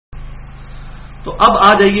تو اب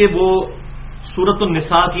آ جائیے وہ سورۃ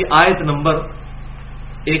النساء کی آیت نمبر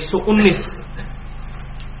 119،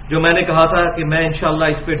 جو میں نے کہا تھا کہ میں انشاءاللہ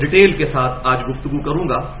اس پہ ڈیٹیل کے ساتھ آج گفتگو کروں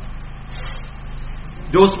گا،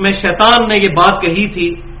 جو اس میں شیطان نے یہ بات کہی تھی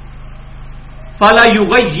فَلَا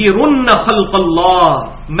يُغَيِّرُنَّ خَلْقَ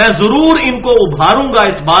اللَّهِ، میں ضرور ان کو ابھاروں گا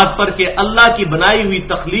اس بات پر کہ اللہ کی بنائی ہوئی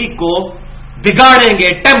تخلیق کو بگاڑیں گے،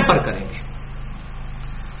 ٹیمپر کریں گے۔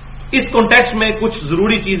 اس کانٹیکسٹ میں کچھ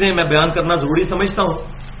ضروری چیزیں میں بیان کرنا ضروری سمجھتا ہوں۔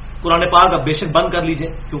 قرآن پاک اب بے شک بند کر لیجئے،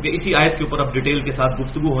 کیونکہ اسی آیت کے اوپر اب ڈیٹیل کے ساتھ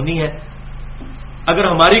گفتگو ہونی ہے۔ اگر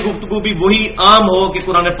ہماری گفتگو بھی وہی عام ہو کہ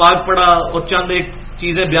قرآن پاک پڑھا اور چند ایک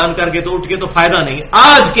چیزیں بیان کر کے تو اٹھ کے تو فائدہ نہیں،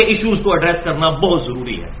 آج کے ایشوز کو ایڈریس کرنا بہت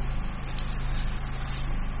ضروری ہے۔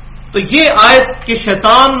 تو یہ آیت کہ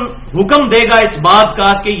شیطان حکم دے گا اس بات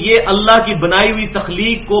کا کہ یہ اللہ کی بنائی ہوئی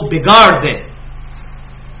تخلیق کو بگاڑ دیں،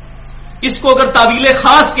 اس کو اگر تعویل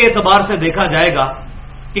خاص کے اعتبار سے دیکھا جائے گا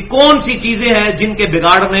کہ کون سی چیزیں ہیں جن کے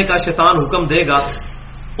بگاڑنے کا شیطان حکم دے گا،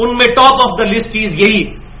 ان میں ٹاپ آف دا لسٹ چیز یہی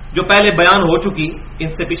جو پہلے بیان ہو چکی ان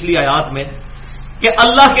سے پچھلی آیات میں، کہ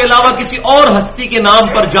اللہ کے علاوہ کسی اور ہستی کے نام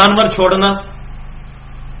پر جانور چھوڑنا،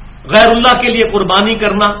 غیر اللہ کے لیے قربانی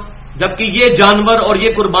کرنا، جبکہ یہ جانور اور یہ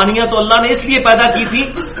قربانیاں تو اللہ نے اس لیے پیدا کی تھی،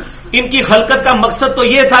 ان کی خلقت کا مقصد تو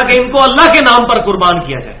یہ تھا کہ ان کو اللہ کے نام پر قربان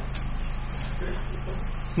کیا جائے،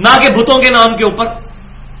 نہ کہ بتوں کے نام کے اوپر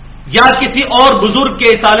یا کسی اور بزرگ کے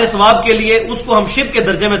اصال ثواب کے لیے۔ اس کو ہم شرک کے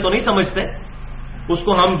درجے میں تو نہیں سمجھتے، اس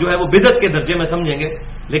کو ہم جو ہے وہ بدعت کے درجے میں سمجھیں گے،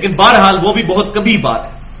 لیکن بہرحال وہ بھی بہت کبھی بات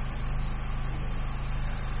ہے۔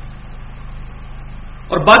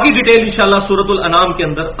 اور باقی ڈیٹیل انشاءاللہ سورۃ الانعام کے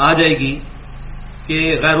اندر آ جائے گی کہ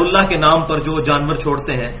غیر اللہ کے نام پر جو جانور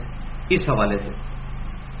چھوڑتے ہیں اس حوالے سے۔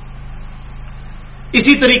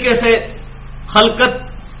 اسی طریقے سے خلقت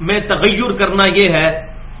میں تغیر کرنا یہ ہے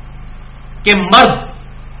کہ مرد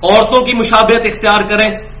عورتوں کی مشابہت اختیار کریں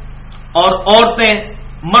اور عورتیں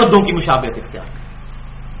مردوں کی مشابہت اختیار کریں،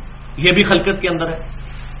 یہ بھی خلقت کے اندر ہے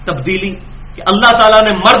تبدیلی، کہ اللہ تعالیٰ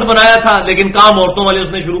نے مرد بنایا تھا لیکن کام عورتوں والے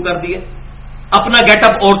اس نے شروع کر دیے، اپنا گیٹ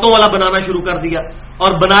اپ عورتوں والا بنانا شروع کر دیا،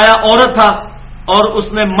 اور بنایا عورت تھا اور اس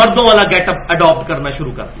نے مردوں والا گیٹ اپ اڈاپٹ کرنا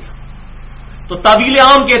شروع کر دیا۔ تو تعویل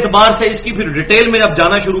عام کے اعتبار سے اس کی پھر ڈیٹیل میں اب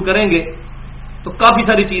جانا شروع کریں گے تو کافی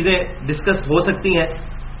ساری چیزیں ڈسکس ہو سکتی ہیں،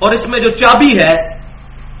 اور اس میں جو چابی ہے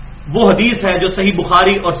وہ حدیث ہے جو صحیح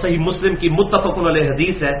بخاری اور صحیح مسلم کی متفق علیہ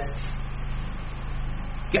حدیث ہے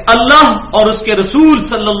کہ اللہ اور اس کے رسول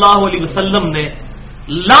صلی اللہ علیہ وسلم نے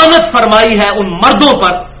لعنت فرمائی ہے ان مردوں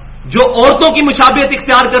پر جو عورتوں کی مشابہت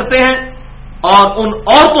اختیار کرتے ہیں اور ان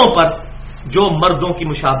عورتوں پر جو مردوں کی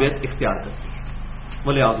مشابہت اختیار کرتی ہیں،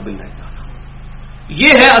 ولیعوذ باللہ تعالی۔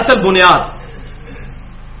 یہ ہے اصل بنیاد۔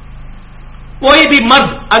 کوئی بھی مرد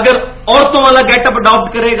اگر عورتوں والا گیٹ اپ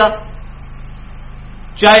اڈاپٹ کرے گا،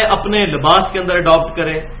 چاہے اپنے لباس کے اندر اڈاپٹ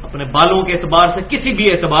کرے، اپنے بالوں کے اعتبار سے، کسی بھی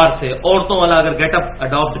اعتبار سے عورتوں والا اگر گیٹ اپ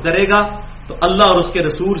اڈاپٹ کرے گا تو اللہ اور اس کے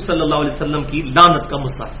رسول صلی اللہ علیہ وسلم کی لعنت کا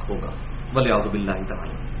مستحق ہوگا، ولیعوذ باللہ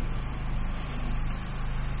تعالی۔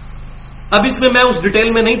 اب اس میں اس ڈیٹیل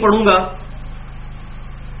میں نہیں پڑھوں گا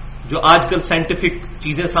جو آج کل سائنٹیفک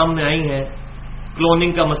چیزیں سامنے آئی ہیں،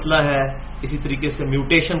 کلوننگ کا مسئلہ ہے، اسی طریقے سے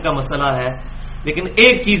میوٹیشن کا مسئلہ ہے، لیکن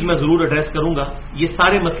ایک چیز میں ضرور ایڈریس کروں گا، یہ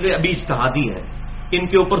سارے مسئلے ابھی اجتہادی ہیں، ان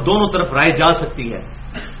کے اوپر دونوں طرف رائے جا سکتی ہے،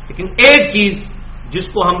 لیکن ایک چیز جس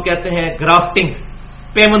کو ہم کہتے ہیں گرافٹنگ،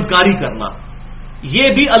 پیوند کاری کرنا، یہ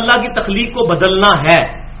بھی اللہ کی تخلیق کو بدلنا ہے،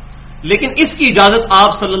 لیکن اس کی اجازت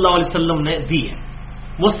آپ صلی اللہ علیہ وسلم نے دی ہے۔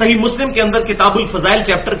 وہ صحیح مسلم کے اندر کتاب الفضائل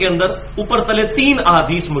چیپٹر کے اندر اوپر تلے 3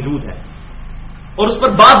 احادیث موجود ہے، اور اس پر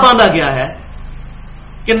بات باندھا گیا ہے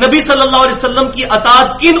کہ نبی صلی اللہ علیہ وسلم کی اطاعت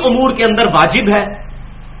کن امور کے اندر واجب ہے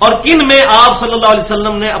اور کن میں آپ صلی اللہ علیہ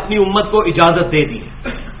وسلم نے اپنی امت کو اجازت دے دی ہے۔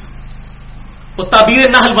 وہ تعبیر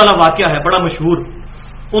نحل والا واقعہ ہے بڑا مشہور،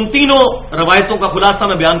 ان تینوں روایتوں کا خلاصہ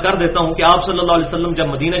میں بیان کر دیتا ہوں کہ آپ صلی اللہ علیہ وسلم جب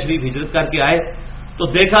مدینہ شریف ہجرت کر کے آئے تو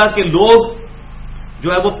دیکھا کہ لوگ جو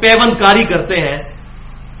ہے وہ پیوند کاری کرتے ہیں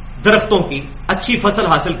درختوں کی اچھی فصل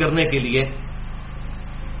حاصل کرنے کے لیے،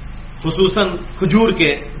 خصوصاً کھجور کے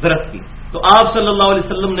درخت کی۔ تو آپ صلی اللہ علیہ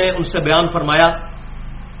وسلم نے ان سے بیان فرمایا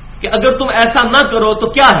کہ اگر تم ایسا نہ کرو تو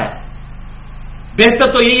کیا ہے،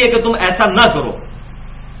 بہتر تو یہی ہے کہ تم ایسا نہ کرو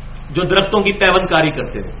جو درختوں کی پیوند کاری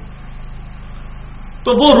کرتے ہو۔ تو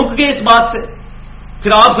وہ رک گئے اس بات سے۔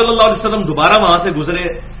 پھر آپ صلی اللہ علیہ وسلم دوبارہ وہاں سے گزرے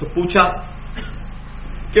تو پوچھا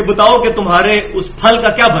کہ بتاؤ کہ تمہارے اس پھل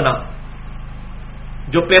کا کیا بنا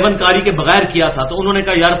جو پیوند کاری کے بغیر کیا تھا؟ تو انہوں نے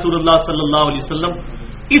کہا یا رسول اللہ صلی اللہ علیہ وسلم،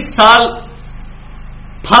 اس سال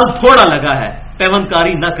پھل تھوڑا لگا ہے پیوند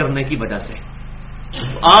کاری نہ کرنے کی وجہ سے۔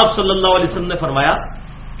 تو آپ صلی اللہ علیہ وسلم نے فرمایا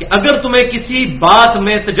کہ اگر تمہیں کسی بات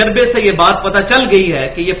میں تجربے سے یہ بات پتہ چل گئی ہے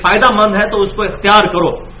کہ یہ فائدہ مند ہے تو اس کو اختیار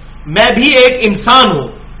کرو، میں بھی ایک انسان ہوں،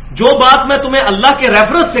 جو بات میں تمہیں اللہ کے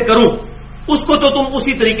ریفرنس سے کروں اس کو تو تم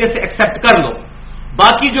اسی طریقے سے ایکسپٹ کر لو،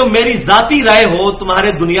 باقی جو میری ذاتی رائے ہو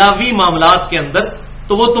تمہارے دنیاوی معاملات کے اندر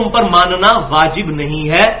تو وہ تم پر ماننا واجب نہیں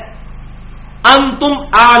ہے۔ انتم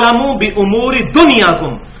اعلم بامور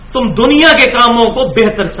دنیاکم، تم دنیا کے کاموں کو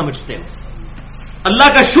بہتر سمجھتے ہو۔ اللہ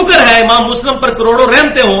کا شکر ہے امام مسلم پر کروڑوں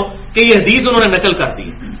رحمتیں ہوں کہ یہ حدیث انہوں نے نقل کر دی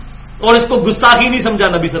اور اس کو گستاخی نہیں سمجھا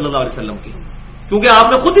نبی صلی اللہ علیہ وسلم کی، کیونکہ آپ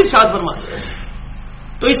نے خود ارشاد فرمایا۔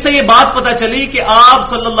 تو اس سے یہ بات پتہ چلی کہ آپ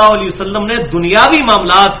صلی اللہ علیہ وسلم نے دنیاوی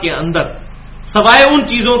معاملات کے اندر سوائے ان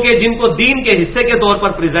چیزوں کے جن کو دین کے حصے کے طور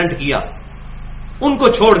پر پریزنٹ کیا ان کو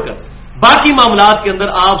چھوڑ کر باقی معاملات کے اندر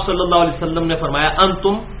آپ صلی اللہ علیہ وسلم نے فرمایا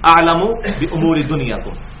انتم اعلم بامور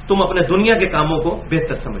دنیاکم، تم اپنے دنیا کے کاموں کو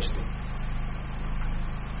بہتر سمجھتے ہو۔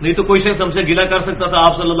 نہیں تو کوئی شخص ہم سے گلہ کر سکتا تھا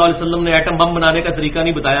آپ صلی اللہ علیہ وسلم نے ایٹم بم بنانے کا طریقہ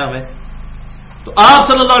نہیں بتایا ہمیں، تو آپ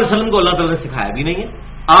صلی اللہ علیہ وسلم کو اللہ تعالیٰ نے سکھایا بھی نہیں ہے۔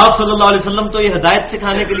 آپ صلی اللہ علیہ وسلم تو یہ ہدایت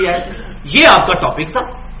سکھانے کے لیے آئے تھے، یہ آپ کا ٹاپک تھا،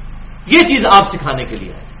 یہ چیز آپ سکھانے کے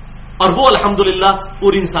لیے آئے تھے، اور وہ الحمدللہ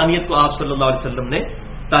پوری انسانیت کو آپ صلی اللہ علیہ وسلم نے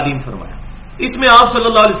تعلیم فرمایا۔ اس میں آپ صلی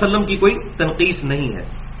اللہ علیہ وسلم کی کوئی تنقیص نہیں ہے۔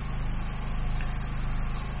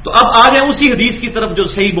 تو اب آ جائیں اسی حدیث کی طرف جو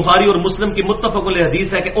صحیح بخاری اور مسلم کی متفق علیہ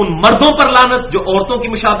حدیث ہے کہ ان مردوں پر لعنت جو عورتوں کی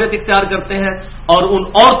مشابہت اختیار کرتے ہیں، اور ان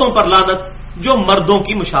عورتوں پر لعنت جو مردوں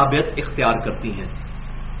کی مشابہت اختیار کرتی ہیں۔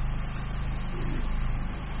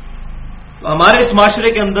 تو ہمارے اس معاشرے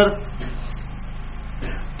کے اندر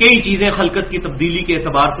کئی چیزیں خلقت کی تبدیلی کے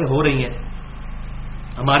اعتبار سے ہو رہی ہیں۔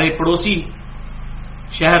 ہمارے پڑوسی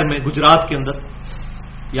شہر میں گجرات کے اندر،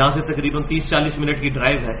 یہاں سے تقریباً 30-40 منٹ کی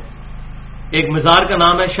ڈرائیو ہے، ایک مزار کا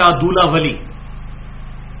نام ہے شاہ دولہ ولی،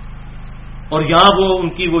 اور یہاں وہ ان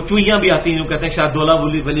کی وہ چوئیاں بھی آتی ہیں جو کہتے ہیں شاہ دولہ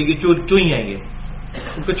ولی کی چوئیاں، یہ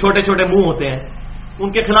ان کے چھوٹے چھوٹے منہ ہوتے ہیں، ان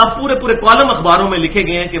کے خلاف پورے پورے کالم اخباروں میں لکھے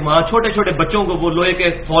گئے ہیں کہ وہاں چھوٹے چھوٹے بچوں کو وہ لوہے کے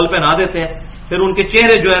خول پہنا دیتے ہیں، پھر ان کے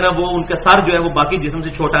چہرے جو ہے نا وہ ان کا سر جو ہے وہ باقی جسم سے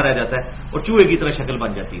چھوٹا رہ جاتا ہے اور چوہے کی طرح شکل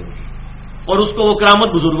بن جاتی ہے ان کی، اور اس کو وہ کرامت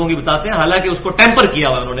بزرگوں کی بتاتے ہیں، حالانکہ اس کو ٹیمپر کیا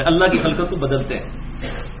ہوا انہوں نے، اللہ کی خلقت کو بدلتے ہیں،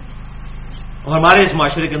 اور ہمارے اس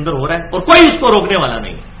معاشرے کے اندر ہو رہا ہے اور کوئی اس کو روکنے والا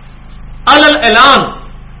نہیں۔ علل اعلان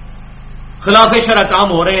خلاف شرع کام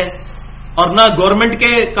ہو رہے ہیں، اور نہ گورنمنٹ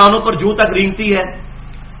کے کانوں پر جوں تک رینگتی ہے،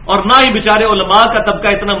 اور نہ ہی بیچارے علماء کا طبقہ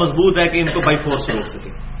اتنا مضبوط ہے کہ ان کو بائی فورس روک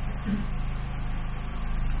سکے۔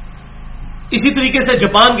 اسی طریقے سے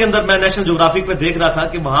جاپان کے اندر میں نیشنل جغرافک پہ دیکھ رہا تھا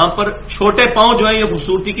کہ وہاں پر چھوٹے پاؤں جو ہیں یہ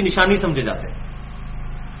خوبصورتی کی نشانی سمجھے جاتے ہیں،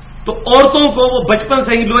 تو عورتوں کو وہ بچپن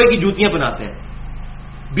سے ہی لوہے کی جوتیاں پہناتے ہیں،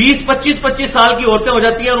 20-25 سال کی عورتیں ہو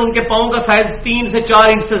جاتی ہیں اور ان کے پاؤں کا سائز 3 سے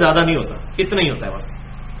 4 انچ سے زیادہ نہیں ہوتا، اتنا ہی ہوتا ہے بس،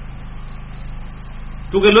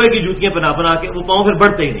 کیونکہ لوہے کی جوتیاں بنا کے وہ پاؤں پھر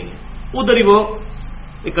بڑھتے ہی نہیں ہیں، ادھر ہی وہ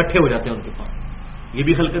اکٹھے ہو جاتے ہیں ان کے پاؤں۔ یہ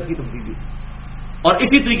بھی خلقت کی تبدیلی ہے۔ اور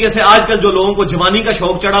اسی طریقے سے آج کل جو لوگوں کو جوانی کا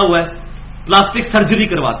شوق چڑھا ہوا ہے، پلاسٹک سرجری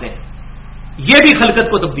کرواتے ہیں، یہ بھی خلقت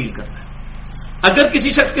کو تبدیل کرتا ہے۔ اگر کسی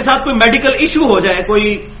شخص کے ساتھ کوئی میڈیکل ایشو ہو جائے، کوئی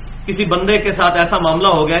کسی بندے کے ساتھ ایسا معاملہ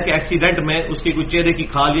ہو گیا کہ ایکسیڈنٹ میں اس کی کوئی چہرے کی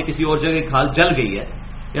کھال یا کسی اور جگہ کی کھال جل گئی ہے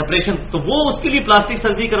یا آپریشن، تو وہ اس کے لیے پلاسٹک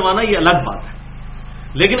سرجری کروانا یہ الگ بات ہے۔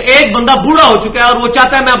 لیکن ایک بندہ بوڑھا ہو چکا ہے اور وہ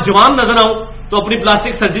چاہتا ہے میں اب جوان نظر آؤں تو اپنی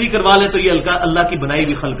پلاسٹک سرجری کروا لے، تو یہ اللہ کی بنائی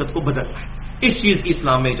ہوئی خلقت کو بدل رہا ہے، اس چیز کی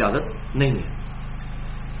اسلام میں اجازت نہیں ہے۔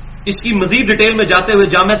 اس کی مزید ڈیٹیل میں جاتے ہوئے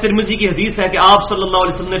جامع ترمذی کی حدیث ہے کہ آپ صلی اللہ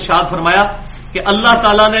علیہ وسلم نے ارشاد فرمایا کہ اللہ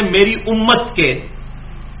تعالیٰ نے میری امت کے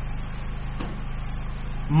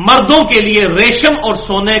مردوں کے لیے ریشم اور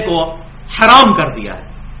سونے کو حرام کر دیا ہے،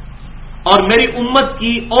 اور میری امت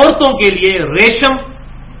کی عورتوں کے لیے ریشم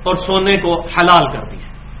اور سونے کو حلال کر دیا ہے۔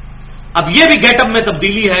 اب یہ بھی گیٹ اپ میں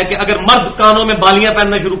تبدیلی ہے کہ اگر مرد کانوں میں بالیاں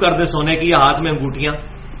پہننا شروع کر دے سونے کی، یا ہاتھ میں انگوٹھیاں،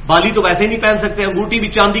 بالی تو ویسے ہی نہیں پہن سکتے، انگوٹھی بھی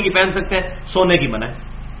چاندی کی پہن سکتے ہیں، سونے کی منع ہے۔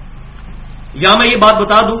 یا میں یہ بات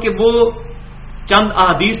بتا دوں کہ وہ چند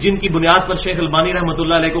احادیث جن کی بنیاد پر شیخ البانی رحمۃ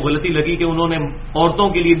اللہ علیہ کو غلطی لگی کہ انہوں نے عورتوں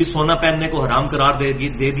کے لیے بھی سونا پہننے کو حرام قرار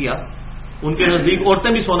دے دیا، ان کے نزدیک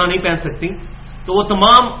عورتیں بھی سونا نہیں پہن سکتی، تو وہ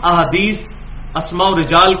تمام احادیث اسماء و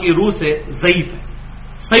رجال کی روح سے ضعیف ہے۔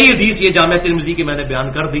 صحیح حدیث یہ جامع ترمذی کی میں نے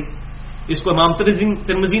بیان کر دی، اس کو امام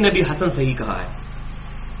ترمذی نے بھی حسن صحیح کہا ہے۔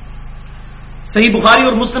 صحیح بخاری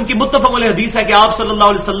اور مسلم کی متفق علیہ حدیث ہے کہ آپ صلی اللہ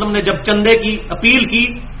علیہ وسلم نے جب چندے کی اپیل کی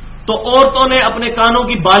تو عورتوں نے اپنے کانوں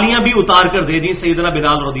کی بالیاں بھی اتار کر دے دی سیدنا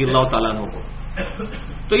بلال رضی اللہ تعالیٰ عنہ کو۔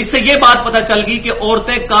 تو اس سے یہ بات پتہ چل گئی کہ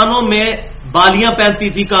عورتیں کانوں میں بالیاں پہنتی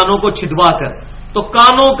تھی کانوں کو چھدوا کر، تو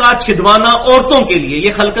کانوں کا چھدوانا عورتوں کے لیے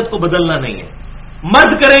یہ خلقت کو بدلنا نہیں ہے،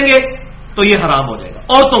 مرد کریں گے تو یہ حرام ہو جائے گا،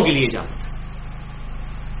 عورتوں کے لیے اجازت ہے۔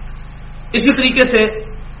 اسی طریقے سے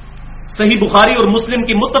صحیح بخاری اور مسلم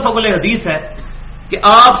کی متفق علیہ حدیث ہے کہ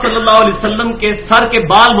آپ صلی اللہ علیہ وسلم کے سر کے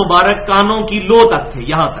بال مبارک کانوں کی لو تک تھے،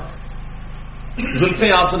 یہاں تک،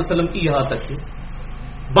 زلفیں آپ صلی اللہ علیہ وسلم کی یہاں تک تھی.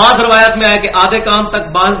 بعض روایت میں آیا کہ آدھے کان تک،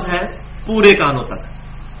 بعض ہے پورے کانوں تک.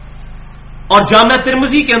 اور جامع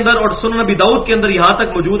ترمذی کے اندر اور سنن نبی داؤد کے اندر یہاں تک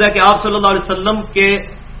موجود ہے کہ آپ صلی اللہ علیہ وسلم کے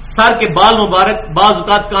سر کے بال مبارک بعض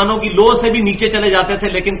اوقات کانوں کی لو سے بھی نیچے چلے جاتے تھے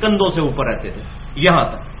لیکن کندھوں سے اوپر رہتے تھے. یہاں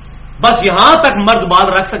تک، بس یہاں تک مرد بال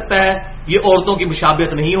رکھ سکتا ہے. یہ عورتوں کی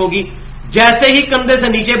مشابہت نہیں ہوگی. جیسے ہی کندھے سے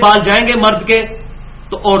نیچے بال جائیں گے مرد کے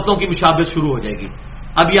تو عورتوں کی مشابہت شروع ہو جائے گی.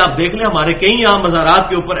 ابھی آپ دیکھ لیں ہمارے کئی یہاں مزارات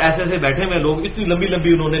کے اوپر ایسے ایسے بیٹھے ہوئے لوگ، اتنی لمبی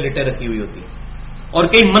لمبی انہوں نے لٹیں رکھی ہوئی ہوتی ہیں، اور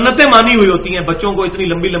کئی منتیں مانی ہوئی ہوتی ہیں، بچوں کو اتنی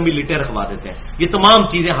لمبی لمبی لٹیں رکھوا دیتے ہیں. یہ تمام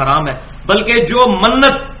چیزیں حرام ہیں. بلکہ جو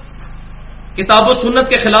منت کتاب و سنت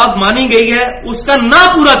کے خلاف مانی گئی ہے اس کا نہ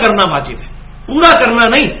پورا کرنا واجب ہے. پورا کرنا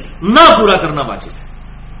نہیں، نہ پورا کرنا واجب ہے.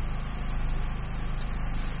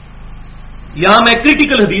 یہاں میں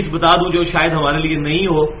کریٹیکل حدیث بتا دوں جو شاید ہمارے لیے نہیں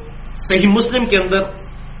ہو. صحیح مسلم کے اندر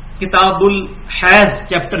کتاب الحیض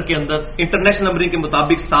چیپٹر کے اندر انٹرنیشنل نمبرنگ کے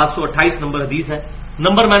مطابق 728 نمبر حدیث ہے.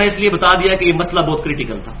 نمبر میں نے اس لیے بتا دیا کہ یہ مسئلہ بہت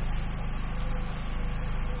کریٹیکل تھا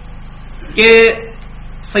کہ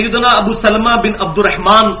سیدنا ابو سلمہ بن عبد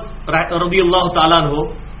الرحمن رضی اللہ تعالیٰ عنہ،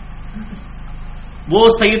 وہ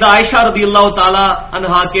سیدہ عائشہ رضی اللہ تعالیٰ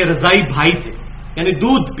عنہا کے رضائی بھائی تھے، یعنی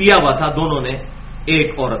دودھ پیا ہوا تھا دونوں نے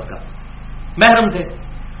ایک عورت کا، محرم تھے.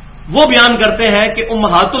 وہ بیان کرتے ہیں کہ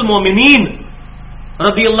امہات المومنین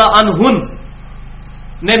رضی اللہ عنہن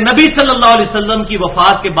نے نبی صلی اللہ علیہ وسلم کی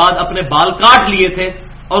وفات کے بعد اپنے بال کاٹ لیے تھے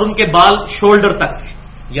اور ان کے بال شولڈر تک تھے،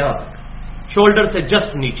 یہاں تک، شولڈر سے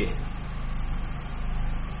جسٹ نیچے.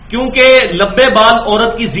 کیونکہ لمبے بال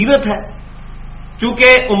عورت کی زینت ہے. چونکہ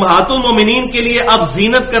امہات المومنین کے لیے اب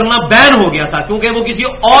زینت کرنا بین ہو گیا تھا، کیونکہ وہ کسی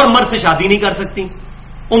اور مرد سے شادی نہیں کر سکتی،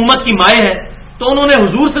 امت کی مائیں ہیں. تو انہوں نے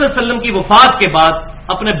حضور صلی اللہ علیہ وسلم کی وفات کے بعد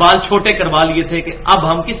اپنے بال چھوٹے کروا لیے تھے کہ اب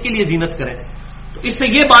ہم کس کے لیے زینت کریں. تو اس سے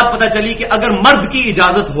یہ بات پتہ چلی کہ اگر مرد کی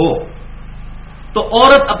اجازت ہو تو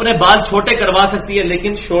عورت اپنے بال چھوٹے کروا سکتی ہے،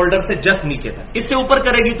 لیکن شولڈر سے جسٹ نیچے تک. اس سے اوپر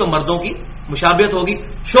کرے گی تو مردوں کی مشابہت ہوگی.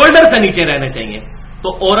 شولڈر سے نیچے رہنے چاہیے. تو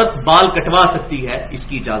عورت بال کٹوا سکتی ہے، اس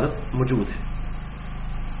کی اجازت موجود ہے.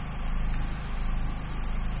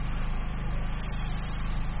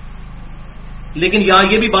 لیکن یہاں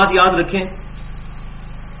یہ بھی بات یاد رکھیں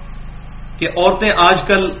کہ عورتیں آج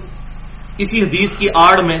کل اسی حدیث کی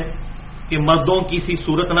آڑ میں کہ مردوں کی سی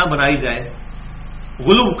صورت نہ بنائی جائے،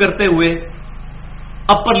 غلو کرتے ہوئے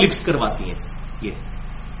اپر لپس کرواتی ہیں. یہ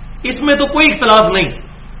اس میں تو کوئی اختلاف نہیں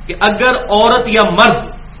کہ اگر عورت یا مرد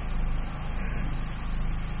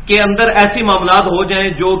کے اندر ایسی معاملات ہو جائیں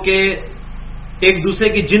جو کہ ایک دوسرے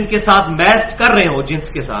کی جن کے ساتھ میچ کر رہے ہو، جنس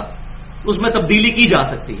کے ساتھ، اس میں تبدیلی کی جا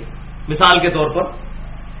سکتی ہے. مثال کے طور پر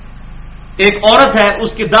ایک عورت ہے،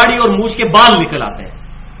 اس کی داڑھی اور مونچھ کے بال نکل آتے ہیں،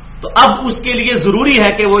 تو اب اس کے لیے ضروری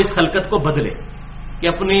ہے کہ وہ اس خلقت کو بدلے، کہ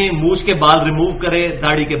اپنی مونچھ کے بال ریموو کرے،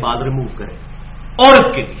 داڑھی کے بال ریموو کرے عورت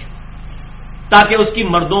کے لیے، تاکہ اس کی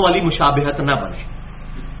مردوں والی مشابہت نہ بنے.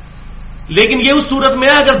 لیکن یہ اس صورت میں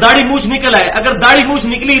ہے اگر داڑھی مونچھ نکل آئے. اگر داڑھی مونچھ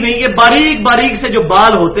نکلی نہیں، یہ باریک باریک سے جو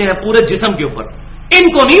بال ہوتے ہیں پورے جسم کے اوپر، ان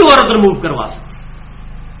کو نہیں عورت ریموو کروا سکتی.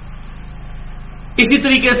 اسی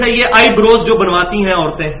طریقے سے یہ آئی بروز جو بنواتی ہیں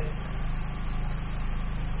عورتیں،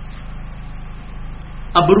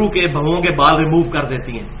 ابرو کے بھووں کے بال ریموو کر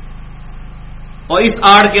دیتی ہیں، اور اس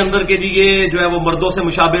آڑ کے اندر کہ جی یہ جو ہے وہ مردوں سے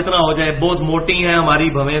مشابہت نہ ہو جائے، بہت موٹی ہیں ہماری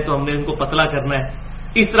بھویں تو ہم نے ان کو پتلا کرنا ہے،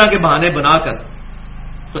 اس طرح کے بہانے بنا کر،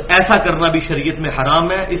 تو ایسا کرنا بھی شریعت میں حرام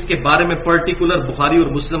ہے. اس کے بارے میں پرٹیکولر بخاری اور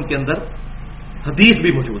مسلم کے اندر حدیث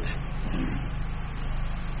بھی موجود ہے.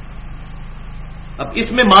 اب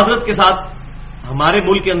اس میں معذرت کے ساتھ ہمارے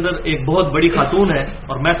ملک کے اندر ایک بہت بڑی خاتون ہے،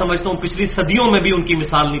 اور میں سمجھتا ہوں پچھلی صدیوں میں بھی ان کی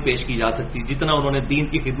مثال نہیں پیش کی جا سکتی جتنا انہوں نے دین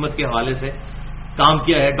کی خدمت کے حوالے سے کام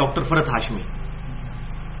کیا ہے، ڈاکٹر فرحت ہاشمی.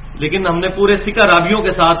 لیکن ہم نے پورے سکہ راویوں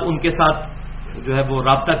کے ساتھ ان کے ساتھ جو ہے وہ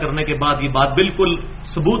رابطہ کرنے کے بعد یہ بات بالکل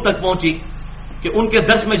ثبوت تک پہنچی کہ ان کے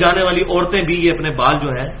درس میں جانے والی عورتیں بھی یہ اپنے بال جو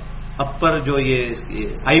ہیں اپر جو یہ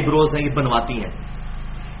آئی بروز ہیں یہ بنواتی ہیں.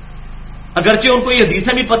 اگرچہ ان کو یہ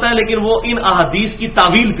حدیثیں بھی پتہ ہے لیکن وہ ان احادیث کی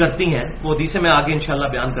تعویل کرتی ہیں. وہ حدیثیں میں آگے انشاءاللہ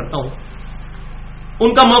بیان کرتا ہوں.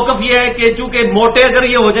 ان کا موقف یہ ہے کہ چونکہ موٹے اگر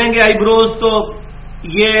یہ ہو جائیں گے آئی بروز تو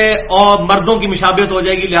یہ اور مردوں کی مشابہت ہو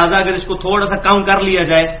جائے گی، لہذا اگر اس کو تھوڑا سا کم کر لیا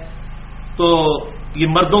جائے تو یہ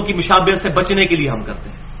مردوں کی مشابہت سے بچنے کے لیے ہم کرتے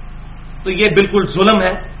ہیں. تو یہ بالکل ظلم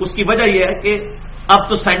ہے. اس کی وجہ یہ ہے کہ اب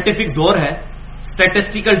تو سائنٹیفک دور ہے،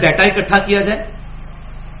 اسٹیٹسٹیکل ڈیٹا اکٹھا کیا جائے،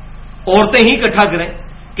 عورتیں ہی اکٹھا کریں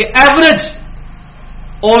کہ ایوریج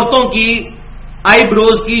عورتوں کی آئی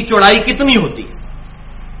بروز کی چوڑائی کتنی ہوتی ہے.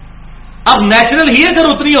 اب نیچرل ہی اگر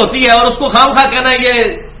اتنی ہوتی ہے اور اس کو خام خواہ کہنا یہ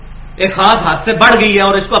ایک خاص حد سے بڑھ گئی ہے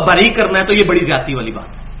اور اس کو باریک کرنا ہے تو یہ بڑی زیادتی والی بات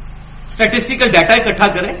ہے. اسٹیٹسٹیکل ڈیٹا اکٹھا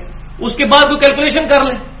کریں، اس کے بعد کوئی کیلکولیشن کر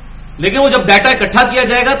لیں لیکن وہ جب ڈیٹا اکٹھا کیا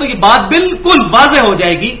جائے گا تو یہ بات بالکل واضح ہو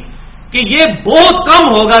جائے گی کہ یہ بہت کم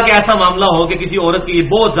ہوگا کہ ایسا معاملہ ہو کہ کسی عورت کی یہ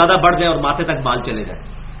بہت زیادہ بڑھ جائے اور ماتھے تک بال چلے جائیں.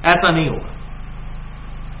 ایسا نہیں ہوگا.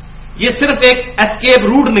 یہ صرف ایک اسکیپ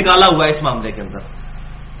روٹ نکالا ہوا ہے اس معاملے کے اندر.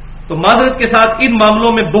 تو معذرت کے ساتھ ان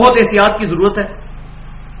معاملوں میں بہت احتیاط کی ضرورت ہے.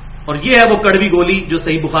 اور یہ ہے وہ کڑوی گولی جو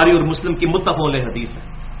صحیح بخاری اور مسلم کی متفق علیہ حدیث ہے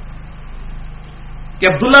کہ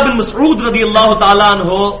عبداللہ بن مسعود رضی اللہ تعالی عنہ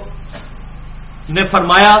نے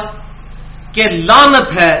فرمایا کہ لعنت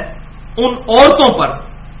ہے ان عورتوں پر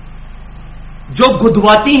جو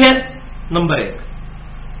گدواتی ہیں، نمبر 1،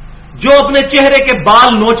 جو اپنے چہرے کے بال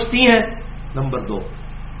نوچتی ہیں، نمبر 2،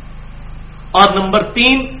 اور نمبر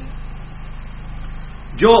 3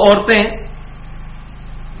 جو عورتیں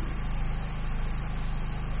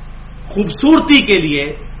خوبصورتی کے لیے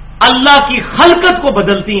اللہ کی خلقت کو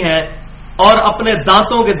بدلتی ہیں اور اپنے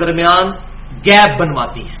دانتوں کے درمیان گیپ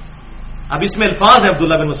بنواتی ہیں. اب اس میں الفاظ ہے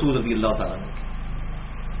عبداللہ بن مسعود رضی اللہ تعالیٰ عنہ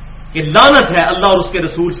کہ لعنت ہے اللہ اور اس کے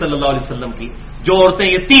رسول صلی اللہ علیہ وسلم کی جو عورتیں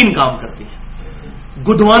یہ 3 کام کرتی ہیں.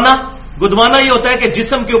 گدوانا یہ ہوتا ہے کہ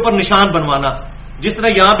جسم کے اوپر نشان بنوانا. جس طرح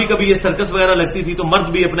یہاں بھی کبھی یہ سرکس وغیرہ لگتی تھی تو مرد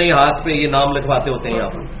بھی اپنے ہاتھ پہ یہ نام لکھواتے ہوتے ہیں یہاں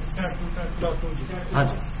پر. ہاں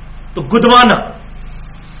جی. تو گدوانا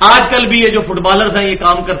آج کل بھی یہ جو فٹ بالرز ہیں یہ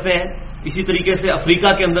کام کرتے ہیں. اسی طریقے سے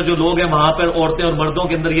افریقہ کے اندر جو لوگ ہیں وہاں پر عورتیں اور مردوں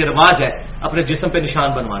کے اندر یہ رواج ہے اپنے جسم پہ نشان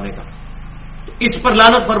بنوانے کا. تو اس پر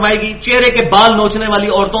لعنت فرمائے گی. چہرے کے بال نوچنے والی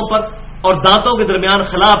عورتوں پر اور دانتوں کے درمیان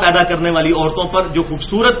خلا پیدا کرنے والی عورتوں پر جو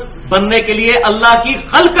خوبصورت بننے کے لیے اللہ کی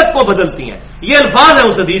خلقت کو بدلتی ہیں. یہ الفاظ ہے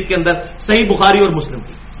اس حدیث کے اندر صحیح بخاری اور مسلم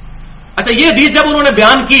کی. اچھا، یہ حدیث جب انہوں نے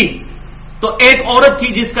بیان کی تو ایک عورت تھی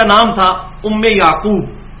جس کا نام تھا ام یعقوب.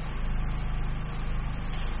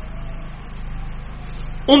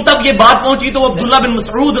 ان تک یہ بات پہنچی تو وہ عبداللہ بن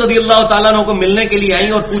مسعود رضی اللہ تعالیٰ عنہ کو ملنے کے لیے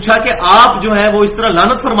آئیں اور پوچھا کہ آپ جو ہے وہ اس طرح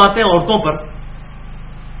لعنت فرماتے ہیں عورتوں پر،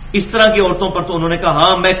 اس طرح کی عورتوں پر. تو انہوں نے کہا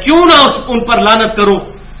ہاں، میں کیوں نہ ان پر لعنت کروں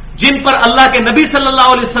جن پر اللہ کے نبی صلی اللہ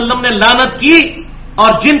علیہ وسلم نے لعنت کی اور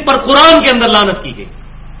جن پر قرآن کے اندر لعنت کی گئی.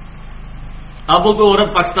 اب وہ کوئی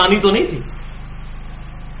عورت پاکستانی تو نہیں تھی،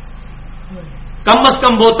 کم از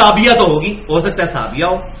کم وہ تابعہ تو ہوگی، ہو سکتا ہے صحابیہ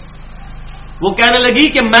ہو. وہ کہنے لگی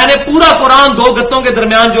کہ میں نے پورا قرآن 2 گتوں کے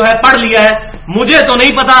درمیان جو ہے پڑھ لیا ہے، مجھے تو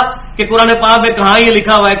نہیں پتا کہ قرآن پاک میں کہاں یہ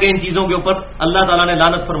لکھا ہوا ہے کہ ان چیزوں کے اوپر اللہ تعالیٰ نے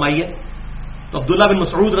لعنت فرمائی ہے. تو عبداللہ بن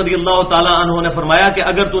مسعود رضی اللہ تعالیٰ عنہ نے فرمایا کہ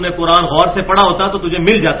اگر تو نے قرآن غور سے پڑھا ہوتا تو تجھے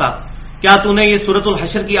مل جاتا. کیا تو نے یہ سورۃ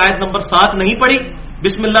الحشر کی آیت نمبر 7 نہیں پڑھی؟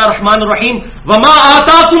 بسم اللہ الرحمن الرحیم، وما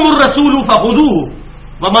آتاکم الرسول فخذوہ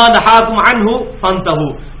وما نہاکم عنہ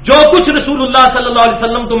فانتہوا. جو کچھ رسول اللہ صلی اللہ علیہ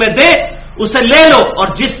وسلم تمہیں دے اسے لے لو، اور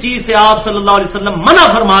جس چیز سے آپ صلی اللہ علیہ وسلم منع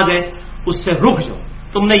فرما دے اس سے رک جاؤ.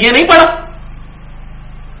 تم نے یہ نہیں پڑھا؟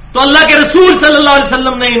 تو اللہ کے رسول صلی اللہ علیہ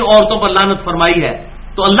وسلم نے ان عورتوں پر لعنت فرمائی ہے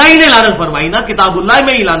تو اللہ ہی نے لعنت فرمائی نا، کتاب اللہ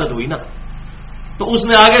میں ہی لعنت ہوئی نا. تو اس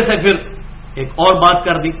نے آگے سے پھر ایک اور بات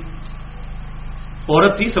کر دی.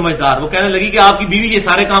 عورت تھی سمجھدار، وہ کہنے لگی کہ آپ کی بیوی یہ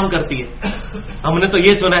سارے کام کرتی ہے، ہم نے تو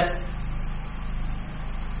یہ سنا ہے.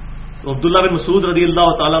 تو عبداللہ بن مسعود رضی اللہ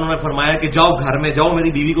تعالیٰ عنہ نے فرمایا کہ جاؤ گھر میں جاؤ،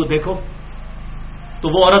 میری بیوی کو دیکھو. تو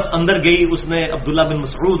وہ عورت اندر گئی، اس نے عبداللہ بن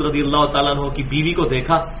مسعود رضی اللہ تعالیٰ عنہ کی بیوی کو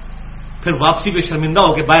دیکھا، پھر واپسی پہ شرمندہ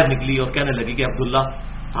ہو کے باہر نکلی اور کہنے لگی کہ عبداللہ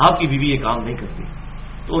آپ کی بیوی یہ کام نہیں کرتی.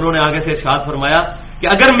 تو انہوں نے آگے سے ارشاد فرمایا کہ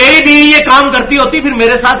اگر میری بیوی یہ کام کرتی ہوتی پھر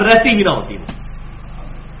میرے ساتھ رہتی بھی نہ ہوتی.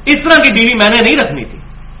 اس طرح کی بیوی میں نے نہیں رکھنی تھی.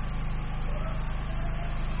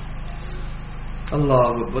 اللہ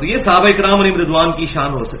اکبر. یہ صحابہ کرام علیہم رضوان کی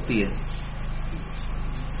شان ہو سکتی ہے،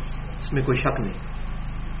 اس میں کوئی شک نہیں.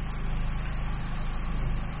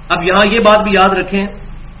 اب یہاں یہ بات بھی یاد رکھیں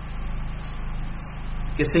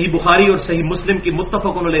کہ صحیح بخاری اور صحیح مسلم کی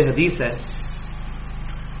متفق علیہ حدیث ہے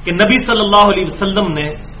کہ نبی صلی اللہ علیہ وسلم نے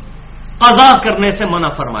قضا کرنے سے منع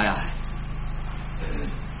فرمایا ہے.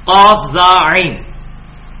 قاف زا عین.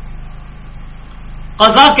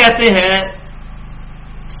 قضا کہتے ہیں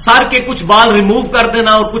سر کے کچھ بال ریموو کر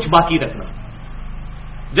دینا اور کچھ باقی رکھنا،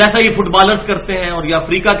 جیسا یہ فٹ بالرز کرتے ہیں. اور یہ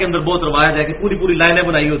افریقہ کے اندر بہت رواج ہے کہ پوری پوری لائنیں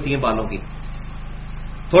بنائی ہوتی ہیں بالوں کی،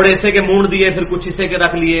 تھوڑے حصے کے مونڈ دیے، پھر کچھ حصے کے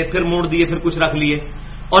رکھ لیے، پھر مونڈ دیے، پھر کچھ رکھ لیے.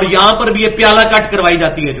 اور یہاں پر بھی یہ پیالہ کٹ کروائی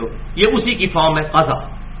جاتی ہے، جو یہ اسی کی فارم ہے قضا.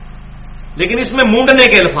 لیکن اس میں مونڈنے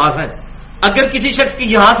کے الفاظ ہیں. اگر کسی شخص کی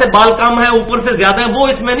یہاں سے بال کم ہے، اوپر سے زیادہ ہے، وہ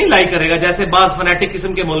اس میں نہیں لائی کرے گا، جیسے بعض فنیٹک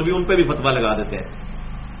قسم کے مولوی ان پہ بھی فتوا لگا دیتے ہیں.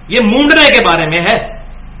 یہ مونڈنے کے بارے میں ہے.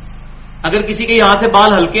 اگر کسی کے یہاں سے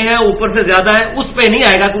بال ہلکے ہیں، اوپر سے زیادہ ہے، اس پہ نہیں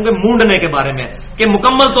آئے گا، کیونکہ مونڈنے کے بارے میں ہے کہ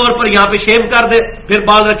مکمل طور پر یہاں پہ شیو کر دے، پھر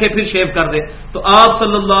بال رکھے، پھر شیو کر دے. تو آپ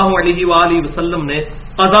صلی اللہ علیہ وآلہ وسلم نے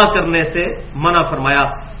قضا کرنے سے منع فرمایا.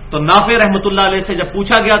 تو نافع رحمۃ اللہ علیہ سے جب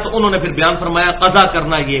پوچھا گیا تو انہوں نے پھر بیان فرمایا قضا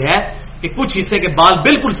کرنا یہ ہے کہ کچھ حصے کے بال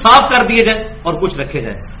بالکل صاف کر دیے جائیں اور کچھ رکھے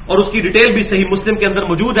جائیں. اور اس کی ڈیٹیل بھی صحیح مسلم کے اندر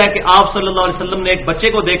موجود ہے کہ آپ صلی اللہ علیہ وسلم نے ایک بچے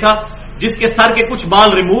کو دیکھا جس کے سر کے کچھ بال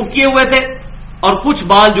ریموو کیے ہوئے تھے اور کچھ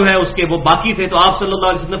بال جو ہے اس کے وہ باقی تھے. تو آپ صلی اللہ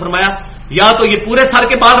علیہ وسلم نے فرمایا یا تو یہ پورے سر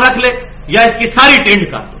کے بال رکھ لے یا اس کی ساری ٹینڈ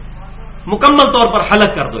کر دو, مکمل طور پر حلق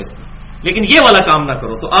کر دو اس کا, لیکن یہ والا کام نہ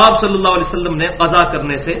کرو. تو آپ صلی اللہ علیہ وسلم نے قضا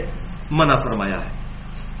کرنے سے منع فرمایا ہے.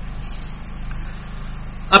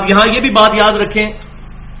 اب یہاں یہ بھی بات یاد رکھیں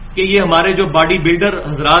کہ یہ ہمارے جو باڈی بلڈر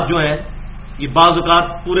حضرات جو ہیں یہ بعض اوقات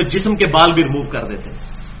پورے جسم کے بال بھی ریموو کر دیتے ہیں.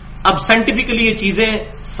 اب سائنٹیفکلی یہ چیزیں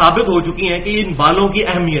ثابت ہو چکی ہیں کہ ان بالوں کی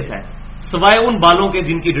اہمیت ہے, سوائے ان بالوں کے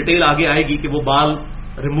جن کی ڈیٹیل آگے آئے گی کہ وہ بال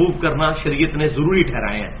ریموو کرنا شریعت نے ضروری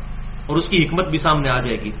ٹھہرائے ہیں اور اس کی حکمت بھی سامنے آ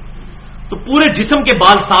جائے گی. تو پورے جسم کے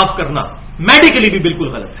بال صاف کرنا میڈیکلی بھی بالکل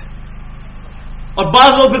غلط ہے. اور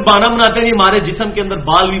بعض لوگ پھر بہانہ بناتے ہیں ہمارے جسم کے اندر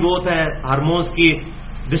بال بھی بہت ہیں, ہارمونز کی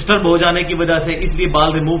ڈسٹرب ہو جانے کی وجہ سے اس لیے بال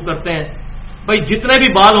ریموو کرتے ہیں. بھائی جتنے بھی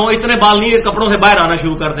بال ہوں اتنے بال نہیں کپڑوں سے باہر آنا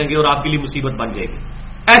شروع کر دیں گے اور آپ کے لیے مصیبت بن جائے گی.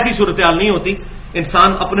 ایسی صورتحال نہیں ہوتی. انسان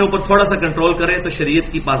اپنے اوپر تھوڑا سا کنٹرول کرے تو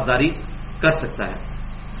شریعت کی پاسداری کر سکتا ہے.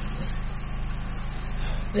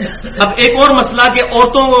 اب ایک اور مسئلہ کہ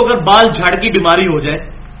عورتوں کو اگر بال جھاڑ کی بیماری ہو جائے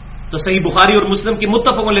تو صحیح بخاری اور مسلم کی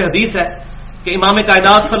متفق علیہ حدیث ہے کہ امام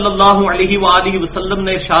کائنات صلی اللہ علیہ وآلہ وسلم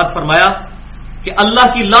نے ارشاد فرمایا کہ اللہ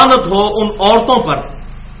کی لعنت ہو ان عورتوں پر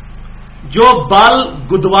جو بال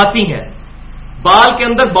گدواتی ہیں, بال کے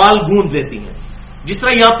اندر بال گوند دیتی ہیں. جس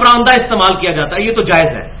طرح یہاں پراندہ استعمال کیا جاتا ہے یہ تو جائز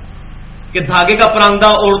ہے کہ دھاگے کا پراندہ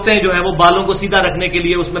عورتیں جو ہے وہ بالوں کو سیدھا رکھنے کے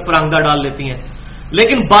لیے اس میں پراندہ ڈال لیتی ہیں,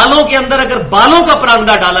 لیکن بالوں کے اندر اگر بالوں کا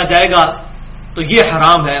پراندہ ڈالا جائے گا تو یہ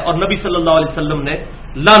حرام ہے اور نبی صلی اللہ علیہ وسلم نے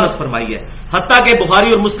لعنت فرمائی ہے. حتیٰ کہ بخاری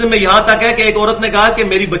اور مسلم میں یہاں تک ہے کہ ایک عورت نے کہا کہ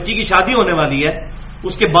میری بچی کی شادی ہونے والی ہے,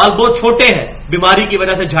 اس کے بال بہت چھوٹے ہیں, بیماری کی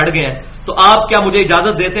وجہ سے جھڑ گئے ہیں, تو آپ کیا مجھے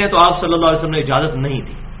اجازت دیتے ہیں؟ تو آپ صلی اللہ علیہ وسلم نے اجازت نہیں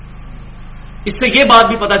دی. اس سے یہ بات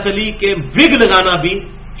بھی پتہ چلی کہ وگ لگانا بھی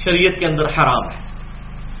شریعت کے اندر حرام ہے.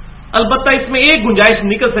 البتہ اس میں ایک گنجائش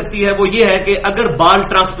نکل سکتی ہے, وہ یہ ہے کہ اگر بال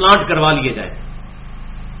ٹرانسپلانٹ کروا لیے جائیں,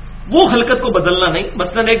 وہ خلقت کو بدلنا نہیں.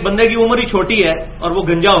 مثلا ایک بندے کی عمر ہی چھوٹی ہے اور وہ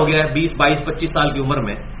گنجا ہو گیا ہے 20, 22, 25 سال کی عمر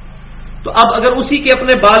میں, تو اب اگر اسی کے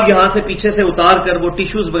اپنے بال یہاں سے پیچھے سے اتار کر وہ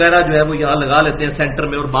ٹیشوز وغیرہ جو ہے وہ یہاں لگا لیتے ہیں سینٹر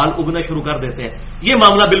میں اور بال اگنا شروع کر دیتے ہیں, یہ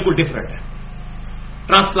معاملہ بالکل ڈفرینٹ ہے.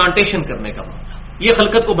 ٹرانسپلانٹیشن کرنے کا معاملہ یہ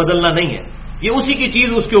خلقت کو بدلنا نہیں ہے, یہ اسی کی چیز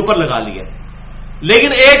اس کے اوپر لگا لی ہے.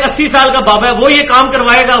 لیکن ایک 80 سال کا بابا ہے وہ یہ کام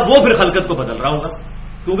کروائے گا, وہ پھر خلقت کو بدل رہا ہوگا,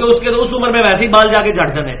 کیونکہ اس کے تو اس عمر میں ویسے ہی بال جا کے جھڑ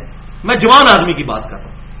جانے. میں جوان آدمی کی بات کر رہا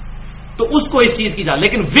ہوں تو اس کو اس چیز کی اجازت,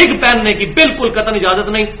 لیکن وگ پہننے کی بالکل قطعاً اجازت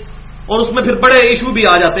نہیں. اور اس میں پھر بڑے ایشو بھی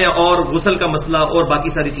آ جاتے ہیں اور غسل کا مسئلہ اور باقی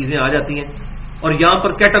ساری چیزیں آ جاتی ہیں, اور یہاں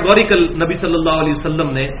پر کیٹاگوریکل نبی صلی اللہ علیہ وسلم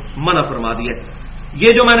نے منع فرما دیا. یہ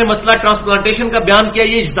جو میں نے مسئلہ ٹرانسپلانٹیشن کا بیان کیا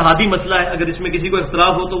یہ اجتہادی مسئلہ ہے, اگر اس میں کسی کو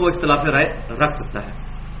اختلاف ہو تو وہ اختلاف رائے رکھ سکتا ہے.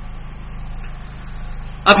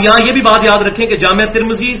 اب یہاں یہ بھی بات یاد رکھیں کہ جامع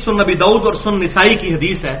ترمذی, سنن نبی داؤد اور سنن نسائی کی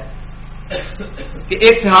حدیث ہے کہ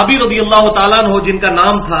ایک صحابی رضی اللہ تعالیٰ عنہ جن کا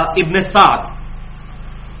نام تھا ابن سعد,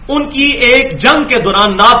 ان کی ایک جنگ کے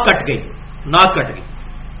دوران ناک کٹ گئی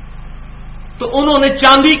تو انہوں نے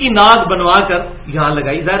چاندی کی ناک بنوا کر یہاں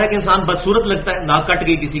لگائی. ظاہر ہے کہ انسان بدصورت لگتا ہے, ناک کٹ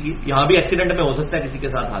گئی کسی کی, یہاں بھی ایکسیڈنٹ میں ہو سکتا ہے کسی کے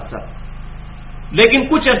ساتھ حادثہ, لیکن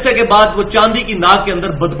کچھ عرصے کے بعد وہ چاندی کی ناک کے اندر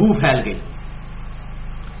بدبو پھیل گئی.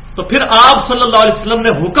 تو پھر آپ صلی اللہ علیہ وسلم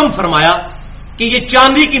نے حکم فرمایا کہ یہ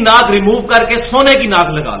چاندی کی ناک ریموو کر کے سونے کی ناک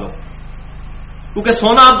لگا لو, کیونکہ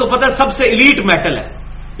سونا آپ کو پتہ ہے سب سے ایلیٹ میٹل ہے,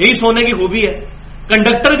 یہی سونے کی خوبی ہے.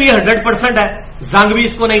 کنڈکٹر بھی 100% ہے, زنگ بھی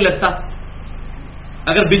اس کو نہیں لگتا.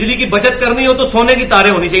 اگر بجلی کی بچت کرنی ہو تو سونے کی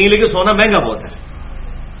تاریں ہونی چاہیے, لیکن سونا مہنگا بہت ہے.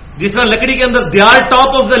 جس طرح لکڑی کے اندر دیار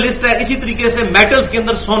ٹاپ آف دا لسٹ ہے, اسی طریقے سے میٹلز کے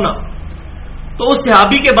اندر سونا. تو اس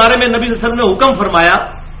صحابی کے بارے میں نبی صلی اللہ علیہ وسلم نے حکم فرمایا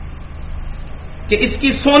کہ اس کی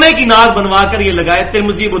سونے کی ناک بنوا کر یہ لگائے.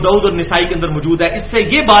 ترمذی, ابو داؤد اور نسائی کے اندر موجود ہے. اس سے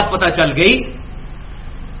یہ بات پتہ چل گئی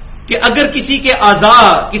کہ اگر کسی کے اعضاء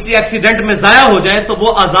کسی ایکسیڈنٹ میں ضائع ہو جائیں تو وہ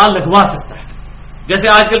اعضاء لگوا سکتا ہے. جیسے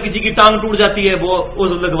آج کل کسی کی ٹانگ ٹوٹ جاتی ہے وہ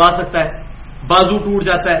عضو لگوا سکتا ہے, بازو ٹوٹ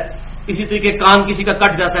جاتا ہے, اسی طریقے کان کسی کا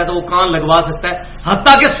کٹ جاتا ہے تو وہ کان لگوا سکتا ہے,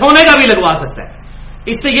 حتیٰ کہ سونے کا بھی لگوا سکتا ہے.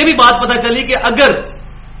 اس سے یہ بھی بات پتہ چلی کہ اگر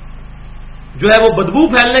جو ہے وہ بدبو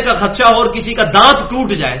پھیلنے کا خدشہ اور کسی کا دانت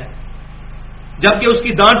ٹوٹ جائے جبکہ اس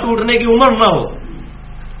کی دانت ٹوٹنے کی عمر نہ ہو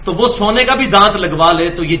تو وہ سونے کا بھی دانت لگوا لے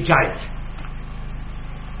تو یہ جائز ہے.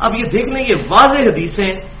 اب یہ دیکھ لیں, یہ واضح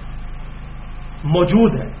حدیثیں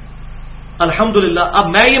موجود ہیں الحمدللہ. اب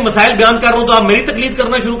میں یہ مسائل بیان کر رہا ہوں تو آپ میری تقلید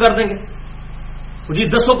کرنا شروع کر دیں گے, جی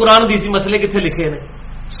 10 قرآن حدیثی مسئلے کتنے لکھے ہیں؟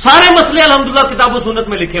 سارے مسئلے الحمدللہ کتاب و سنت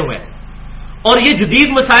میں لکھے ہوئے ہیں. اور یہ جدید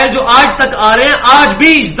مسائل جو آج تک آ رہے ہیں آج بھی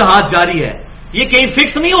اجتہاد جاری ہے. یہ کہیں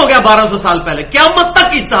فکس نہیں ہو گیا 1200 سال پہلے، قیامت تک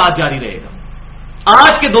اجتہاد جاری رہے گا۔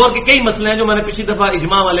 آج کے دور کے کئی مسئلے ہیں جو میں نے پچھلی دفعہ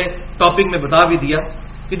اجماع والے ٹاپک میں بتا بھی دیا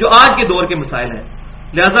کہ جو آج کے دور کے مسائل ہیں،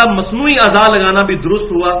 لہذا مصنوعی اعضاء لگانا بھی درست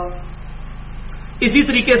ہوا۔ اسی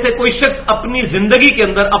طریقے سے کوئی شخص اپنی زندگی کے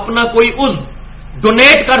اندر اپنا کوئی عضو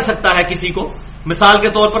ڈونیٹ کر سکتا ہے کسی کو، مثال کے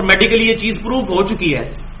طور پر میڈیکلی یہ چیز پروف ہو چکی ہے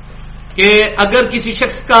کہ اگر کسی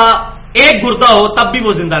شخص کا ایک گردہ ہو تب بھی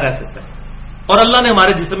وہ زندہ رہ سکتا ہے، اور اللہ نے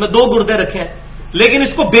ہمارے جسم میں 2 گردے رکھے ہیں، لیکن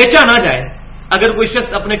اس کو بیچا نہ جائے۔ اگر کوئی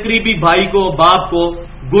شخص اپنے قریبی بھائی کو، باپ کو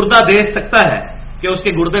گردہ دے سکتا ہے کہ اس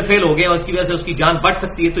کے گردے فیل ہو گئے اور اس کی وجہ سے اس کی جان بچ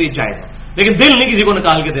سکتی ہے تو یہ جائز ہے، لیکن دل نہیں کسی کو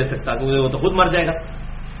نکال کے دے سکتا کیونکہ وہ تو خود مر جائے گا۔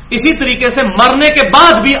 اسی طریقے سے مرنے کے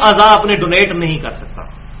بعد بھی اعضاء اپنے ڈونیٹ نہیں کر سکتا،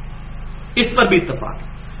 اس پر بھی اتفاق ہے۔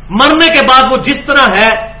 مرنے کے بعد وہ جس طرح ہے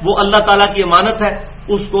وہ اللہ تعالیٰ کی امانت ہے،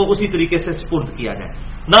 اس کو اسی طریقے سے سپرد کیا جائے۔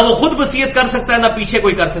 نہ وہ خود وصیت کر سکتا ہے نہ پیچھے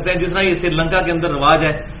کوئی کر سکتا ہے، جس طرح یہ سری لنکا کے اندر رواج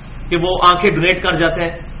ہے کہ وہ آنکھیں ڈونیٹ کر جاتے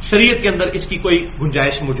ہیں، شریعت کے اندر اس کی کوئی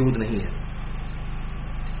گنجائش موجود نہیں ہے۔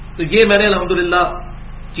 تو یہ میں نے الحمدللہ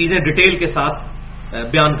چیزیں ڈیٹیل کے ساتھ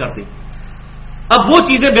بیان کر دی۔ اب وہ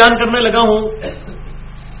چیزیں بیان کرنے لگا ہوں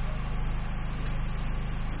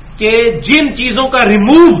کہ جن چیزوں کا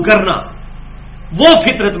ریموو کرنا وہ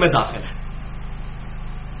فطرت میں داخل ہے۔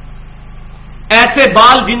 ایسے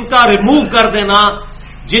بال جن کا ریموو کر دینا،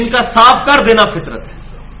 جن کا صاف کر دینا فطرت ہے۔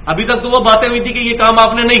 ابھی تک تو وہ باتیں ہوئی تھی کہ یہ کام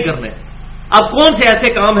آپ نے نہیں کرنے، اب کون سے ایسے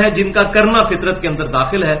کام ہیں جن کا کرنا فطرت کے اندر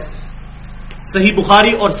داخل ہے؟ صحیح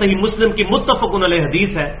بخاری اور صحیح مسلم کی متفقن علیہ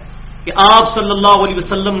حدیث ہے کہ آپ صلی اللہ علیہ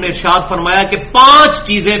وسلم نے ارشاد فرمایا کہ 5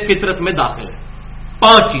 چیزیں فطرت میں داخل ہیں۔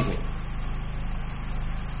 5 چیزیں۔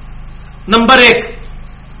 نمبر 1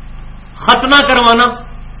 ختنہ کروانا،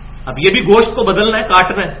 اب یہ بھی گوشت کو بدلنا ہے،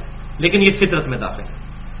 کاٹنا ہے، لیکن یہ فطرت میں داخل ہے۔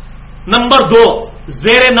 نمبر 2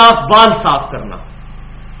 زیر ناف بال صاف کرنا۔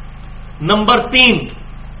 نمبر 3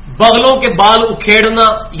 بغلوں کے بال اکھیڑنا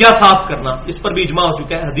یا صاف کرنا، اس پر بھی اجماع ہو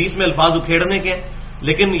چکا ہے، حدیث میں الفاظ اکھیڑنے کے ہیں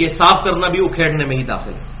لیکن یہ صاف کرنا بھی اکھیڑنے میں ہی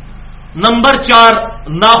داخل ہے۔ نمبر 4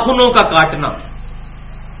 ناخنوں کا کاٹنا،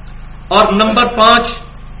 اور نمبر 5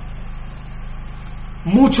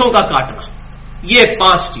 مونچھوں کا کاٹنا۔ یہ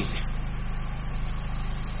 5 چیزیں،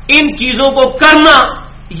 ان چیزوں کو کرنا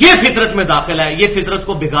یہ فطرت میں داخل ہے، یہ فطرت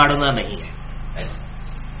کو بگاڑنا نہیں ہے۔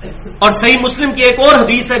 اور صحیح مسلم کی ایک اور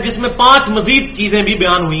حدیث ہے جس میں 5 مزید چیزیں بھی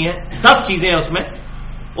بیان ہوئی ہیں، 10 چیزیں ہیں اس میں،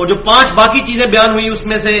 اور جو 5 باقی چیزیں بیان ہوئی اس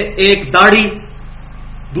میں سے ایک داڑھی،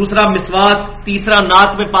 دوسرا مسواک، تیسرا ناک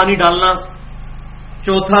میں پانی ڈالنا،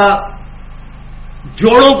 چوتھا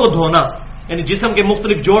جوڑوں کو دھونا، یعنی جسم کے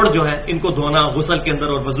مختلف جوڑ جو ہیں ان کو دھونا غسل کے اندر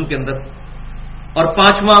اور وضو کے اندر، اور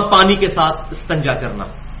 5واں پانی کے ساتھ استنجا کرنا۔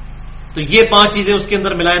 تو یہ 5 چیزیں اس کے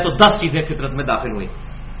اندر ملائیں تو 10 چیزیں فطرت میں داخل ہوئی۔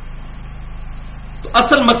 تو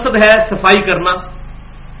اصل مقصد ہے صفائی کرنا،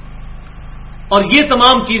 اور یہ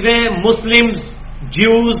تمام چیزیں مسلمز،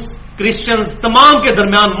 جیوز، کرسچنز تمام کے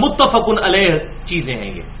درمیان متفقن علیہ چیزیں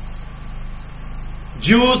ہیں۔ یہ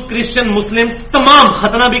جیوز، کرسچن، مسلمز تمام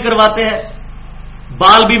ختنہ بھی کرواتے ہیں،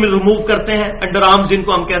 بال بھی ریموو کرتے ہیں، انڈر آرمز جن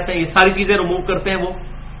کو ہم کہتے ہیں، یہ ساری چیزیں ریموو کرتے ہیں وہ،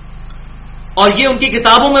 اور یہ ان کی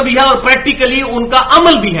کتابوں میں بھی ہے اور پریکٹیکلی ان کا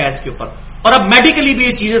عمل بھی ہے اس کے اوپر، اور اب میڈیکلی بھی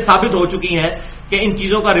یہ چیزیں ثابت ہو چکی ہیں کہ ان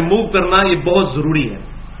چیزوں کا ریموو کرنا یہ بہت ضروری ہے۔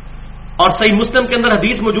 اور صحیح مسلم کے اندر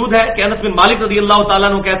حدیث موجود ہے کہ انس بن مالک رضی اللہ تعالیٰ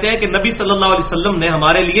عنہ کہتے ہیں کہ نبی صلی اللہ علیہ وسلم نے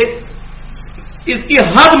ہمارے لیے اس کی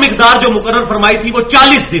حد مقدار جو مقرر فرمائی تھی وہ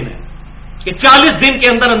 40 دن ہے کہ 40 دن کے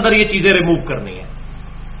اندر اندر یہ چیزیں ریموو کرنی ہے۔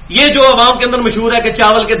 یہ جو عوام کے اندر مشہور ہے کہ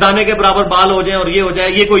چاول کے دانے کے برابر بال ہو جائیں اور یہ ہو جائے،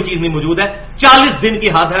 یہ کوئی چیز نہیں موجود ہے۔ 40 دن کی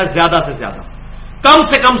حد ہے، زیادہ سے زیادہ، کم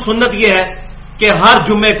سے کم سنت یہ ہے کہ ہر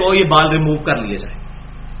جمعے کو یہ بال ریموو کر لیے جائیں۔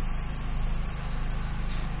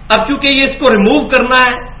 اب چونکہ یہ اس کو ریموو کرنا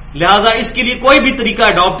ہے لہذا اس کے لیے کوئی بھی طریقہ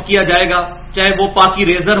اڈاپٹ کیا جائے گا، چاہے وہ پاکی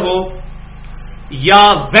ریزر ہو یا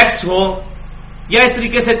ویکس ہو یا اس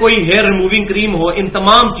طریقے سے کوئی ہیئر ریموونگ کریم ہو، ان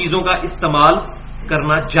تمام چیزوں کا استعمال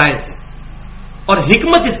کرنا جائز ہے۔ اور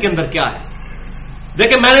حکمت اس کے اندر کیا ہے؟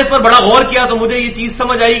 دیکھیں میں نے اس پر بڑا غور کیا تو مجھے یہ چیز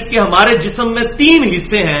سمجھ آئی کہ ہمارے جسم میں 3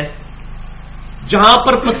 حصے ہیں جہاں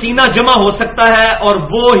پر پسینہ جمع ہو سکتا ہے اور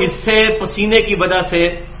وہ حصے پسینے کی وجہ سے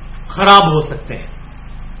خراب ہو سکتے ہیں۔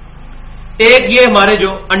 ایک یہ ہمارے جو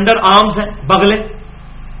انڈر آرمز ہیں، بغلے،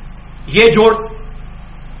 یہ جوڑ،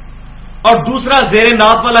 اور دوسرا زیر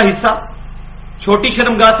ناف والا حصہ، چھوٹی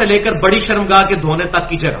شرمگاہ سے لے کر بڑی شرمگاہ کے دھونے تک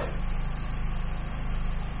کی جگہ،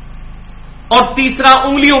 اور تیسرا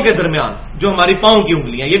انگلیوں کے درمیان جو ہماری پاؤں کی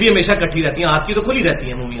انگلیاں، یہ بھی ہمیشہ کٹھی رہتی ہیں، ہاتھ کی تو کھلی رہتی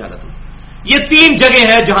ہیں عمومی حالت میں۔ یہ 3 جگہ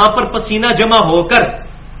ہیں جہاں پر پسینہ جمع ہو کر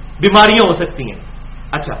بیماریاں ہو سکتی ہیں۔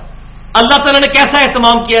 اچھا، اللہ تعالیٰ نے کیسا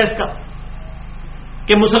اہتمام کیا اس کا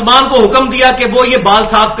کہ مسلمان کو حکم دیا کہ وہ یہ بال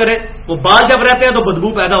صاف کرے۔ وہ بال جب رہتے ہیں تو بدبو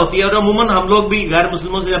پیدا ہوتی ہے، اور عموماً ہم لوگ بھی غیر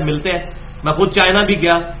مسلموں سے جب ملتے ہیں میں خود چائنا بھی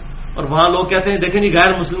گیا اور وہاں لوگ کہتے ہیں دیکھیں جی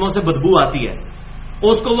غیر مسلموں سے بدبو آتی ہے،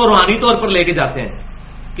 اس کو وہ روحانی طور پر لے کے جاتے ہیں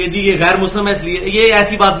کہ جی یہ غیر مسلم ہے اس لیے. یہ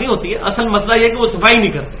ایسی بات نہیں ہوتی ہے. اصل مسئلہ یہ ہے کہ وہ صفائی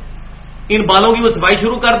نہیں کرتے. ان بالوں کی وہ صفائی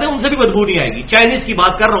شروع کر دیں، ان سے بھی بدبو نہیں آئے گی. چائنیز کی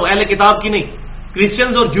بات کر رہا ہوں، اہل کتاب کی نہیں.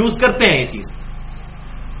 کرسچنز اور جوز کرتے ہیں یہ چیز.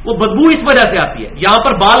 وہ بدبو اس وجہ سے آتی ہے، یہاں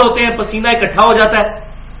پر بال ہوتے ہیں، پسینہ اکٹھا ہو جاتا ہے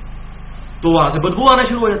تو وہاں سے بدبو آنا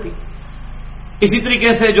شروع ہو جاتی ہے. اسی طریقے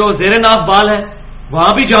سے جو زیر ناف بال ہے،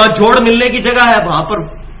 وہاں بھی جہاں جوڑ ملنے کی جگہ ہے وہاں پر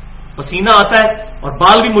پسینہ آتا ہے اور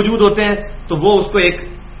بال بھی موجود ہوتے ہیں، تو وہ اس کو ایک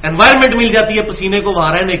انوائرمنٹ مل جاتی ہے پسینے کو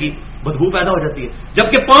وہاں رہنے کی، بدبو پیدا ہو جاتی ہے.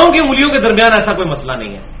 جبکہ پاؤں کی انگلیوں کے درمیان ایسا کوئی مسئلہ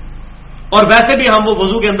نہیں ہے، اور ویسے بھی ہم وہ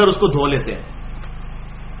وضو کے اندر اس کو دھو لیتے ہیں،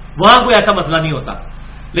 وہاں کوئی ایسا مسئلہ نہیں ہوتا.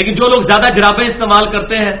 لیکن جو لوگ زیادہ جرابیں استعمال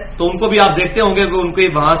کرتے ہیں تو ان کو بھی آپ دیکھتے ہوں گے کہ ان کو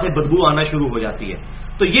وہاں سے بدبو آنا شروع ہو جاتی ہے.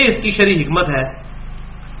 تو یہ اس کی شرعی حکمت ہے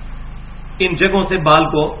ان جگہوں سے بال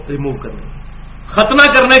کو ریموو کرنے. ختنہ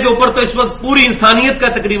کرنے کے اوپر تو اس وقت پوری انسانیت کا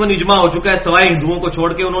تقریباً اجماع ہو چکا ہے، سوائے ہندوؤں کو چھوڑ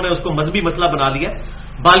کے. انہوں نے اس کو مذہبی مسئلہ بنا لیا.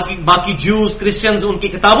 باقی جوز کرسچنز ان کی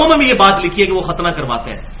کتابوں میں بھی یہ بات لکھی ہے کہ وہ ختنہ کرواتے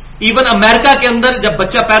ہیں. ایون امریکہ کے اندر جب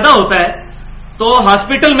بچہ پیدا ہوتا ہے تو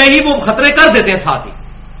ہاسپٹل میں ہی وہ ختنے کر دیتے ہیں ساتھ ہی.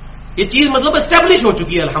 یہ چیز مطلب اسٹیبلش ہو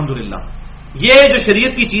چکی ہے الحمدللہ. یہ جو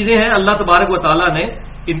شریعت کی چیزیں ہیں اللہ تبارک و تعالیٰ نے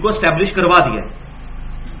ان کو اسٹیبلش کروا دیا.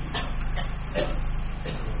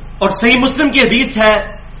 اور صحیح مسلم کی حدیث ہے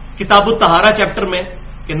کتاب الطہارہ چیپٹر میں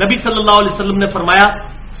کہ نبی صلی اللہ علیہ وسلم نے فرمایا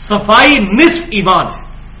صفائی نصف ایمان ہے،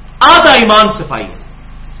 آدھا ایمان صفائی ہے.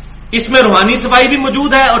 اس میں روحانی صفائی بھی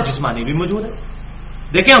موجود ہے اور جسمانی بھی موجود ہے.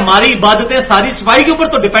 دیکھیں ہماری عبادتیں ساری صفائی کے اوپر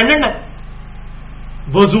تو ڈیپینڈنٹ ہیں.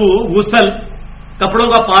 وضو، غسل، کپڑوں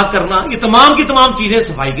کا پاک کرنا، یہ تمام کی تمام چیزیں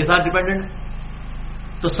صفائی کے ساتھ ڈیپینڈنٹ ہیں.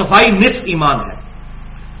 تو صفائی نصف ایمان ہے.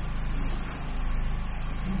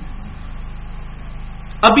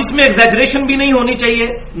 اب اس میں ایگزیجریشن بھی نہیں ہونی چاہیے.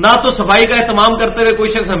 نہ تو صفائی کا اہتمام کرتے ہوئے کوئی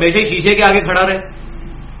شخص ہمیشہ ہی شیشے کے آگے کھڑا رہے،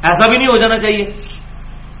 ایسا بھی نہیں ہو جانا چاہیے.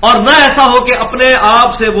 اور نہ ایسا ہو کہ اپنے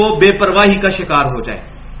آپ سے وہ بے پرواہی کا شکار ہو جائے.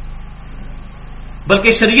 بلکہ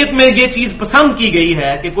شریعت میں یہ چیز پسند کی گئی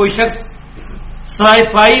ہے کہ کوئی شخص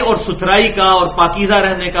صفائی اور ستھرائی کا اور پاکیزہ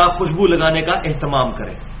رہنے کا، خوشبو لگانے کا اہتمام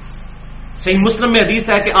کرے. صحیح مسلم میں حدیث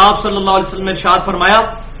ہے کہ آپ صلی اللہ علیہ وسلم نے ارشاد فرمایا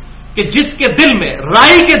کہ جس کے دل میں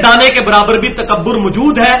رائی کے دانے کے برابر بھی تکبر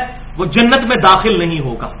موجود ہے وہ جنت میں داخل نہیں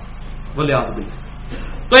ہوگا. بولے آپ بھی.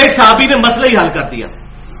 تو ایک صحابی نے مسئلہ ہی حل کر دیا.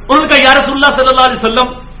 انہوں نے کہا یا رسول اللہ صلی اللہ علیہ وسلم،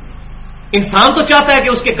 انسان تو چاہتا ہے کہ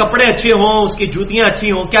اس کے کپڑے اچھے ہوں، اس کی جوتیاں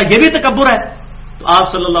اچھی ہوں، کیا یہ بھی تکبر ہے؟ تو آپ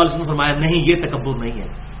صلی اللہ علیہ وسلم نے فرمایا نہیں، یہ تکبر نہیں ہے،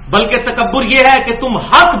 بلکہ تکبر یہ ہے کہ تم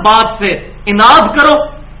حق بات سے اناد کرو،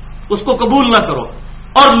 اس کو قبول نہ کرو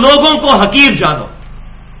اور لوگوں کو حقیر جانو،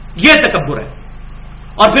 یہ تکبر ہے.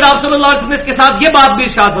 اور پھر آپ صلی اللہ علیہ وسلم نے اس کے ساتھ یہ بات بھی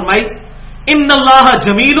ارشاد فرمائی ان اللہ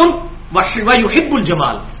جمیل ویحب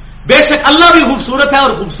الجمال، بے شک اللہ بھی خوبصورت ہے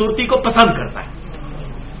اور خوبصورتی کو پسند کرتا ہے.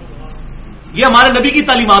 یہ ہمارے نبی کی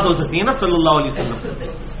تعلیمات ہو سکتی ہیں نا صلی اللہ علیہ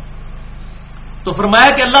وسلم. تو فرمایا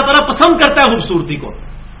کہ اللہ تعالیٰ پسند کرتا ہے خوبصورتی کو.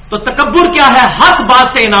 تو تکبر کیا ہے؟ حق بات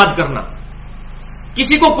سے اناد کرنا.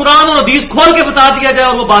 کسی کو قرآن اور حدیث کھول کے بتا دیا جائے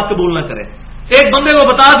اور وہ بات قبول نہ کرے. ایک بندے کو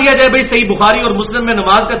بتا دیا جائے بھائی صحیح بخاری اور مسلم میں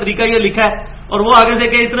نماز کا طریقہ یہ لکھا ہے، اور وہ آگے سے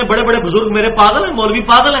کہ اتنے بڑے بڑے بزرگ میرے پاگل ہیں، مولوی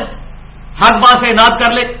پاگل ہیں، حق بات سے اناد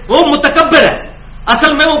کر لے، وہ متکبر ہے.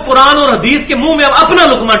 اصل میں وہ قرآن اور حدیث کے منہ میں اپنا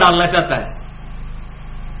لقمہ ڈالنا چاہتا ہے.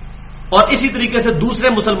 اور اسی طریقے سے دوسرے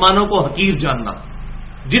مسلمانوں کو حقیر جاننا.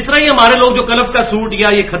 جس طرح ہی ہمارے لوگ جو کلف کا سوٹ یا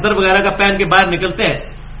یہ خدر وغیرہ کا پہن کے باہر نکلتے ہیں،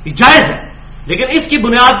 یہ جائز ہے، لیکن اس کی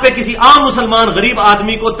بنیاد پہ کسی عام مسلمان غریب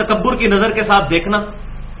آدمی کو تکبر کی نظر کے ساتھ دیکھنا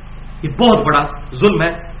یہ بہت بڑا ظلم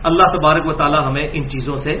ہے. اللہ تبارک و تعالی ہمیں ان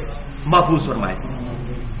چیزوں سے محفوظ فرمائے.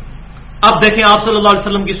 اب دیکھیں آپ صلی اللہ علیہ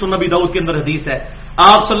وسلم کی سنن ابی داؤد کے اندر حدیث ہے.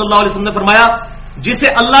 آپ صلی اللہ علیہ وسلم نے فرمایا جسے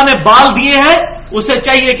اللہ نے بال دیے ہیں اسے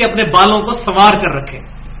چاہیے کہ اپنے بالوں کو سنوار کر رکھے،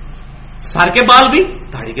 سر کے بال بھی،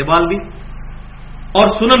 داڑھی کے بال بھی. اور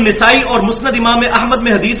سنن نسائی اور مسند امام احمد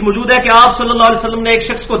میں حدیث موجود ہے کہ آپ صلی اللہ علیہ وسلم نے ایک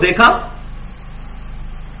شخص کو دیکھا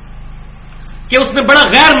کہ اس نے بڑا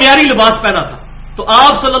غیر معیاری لباس پہنا تھا. تو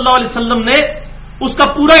آپ صلی اللہ علیہ وسلم نے اس کا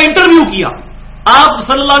پورا انٹرویو کیا. آپ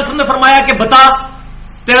صلی اللہ علیہ وسلم نے فرمایا کہ بتا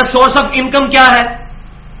تیرا سورس آف انکم کیا ہے،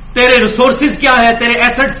 تیرے ریسورسز کیا ہے، تیرے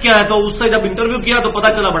ایسٹس کیا ہے. تو اس سے جب انٹرویو کیا تو پتا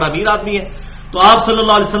چلا بڑا امیر آدمی ہے. تو آپ صلی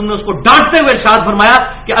اللہ علیہ وسلم نے اس کو ڈانٹتے ہوئے ارشاد فرمایا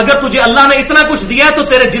کہ اگر تجھے اللہ نے اتنا کچھ دیا ہے تو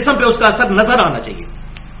تیرے جسم پہ اس کا اثر نظر آنا چاہیے.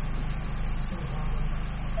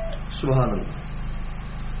 سبحان اللہ.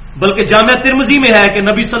 بلکہ جامعہ ترمذی میں ہے کہ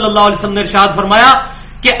نبی صلی اللہ علیہ وسلم نے ارشاد فرمایا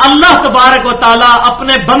کہ اللہ تبارک و تعالیٰ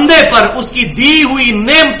اپنے بندے پر اس کی دی ہوئی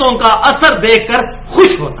نعمتوں کا اثر دیکھ کر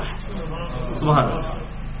خوش ہوتا ہے. سبحان اللہ.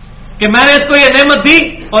 کہ میں نے اس کو یہ نعمت دی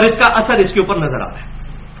اور اس کا اثر اس کے اوپر نظر آتا ہے.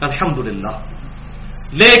 الحمدللہ.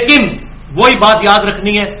 لیکن وہی بات یاد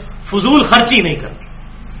رکھنی ہے، فضول خرچی نہیں کرنی.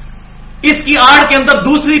 اس کی آڑ کے اندر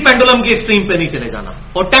دوسری پینڈولم کی ایکسٹریم پہ نہیں چلے جانا.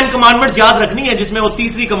 اور 10 کمانڈمنٹس یاد رکھنی ہے، جس میں وہ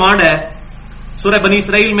تیسری کمانڈ ہے سورہ بنی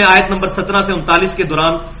اسرائیل میں آیت نمبر 17 سے 39 کے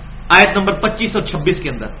دوران، آیت نمبر 25 اور 26 کے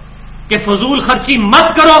اندر، کہ فضول خرچی مت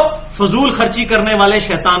کرو، فضول خرچی کرنے والے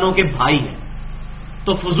شیطانوں کے بھائی ہیں.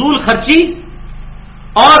 تو فضول خرچی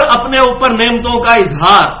اور اپنے اوپر نعمتوں کا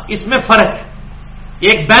اظہار، اس میں فرق ہے.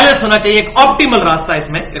 ایک بیلنس ہونا چاہیے، ایک آپٹیمل راستہ اس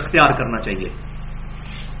میں اختیار کرنا چاہیے.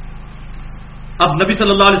 اب نبی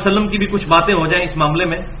صلی اللہ علیہ وسلم کی بھی کچھ باتیں ہو جائیں اس معاملے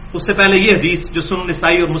میں. اس سے پہلے یہ حدیث جو سنن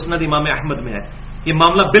نسائی اور مسند امام احمد میں ہے، یہ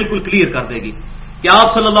معاملہ بالکل کلیئر کر دے گی کہ آپ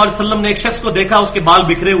صلی اللہ علیہ وسلم نے ایک شخص کو دیکھا، اس کے بال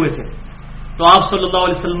بکھرے ہوئے تھے. تو آپ صلی اللہ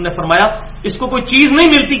علیہ وسلم نے فرمایا اس کو کوئی چیز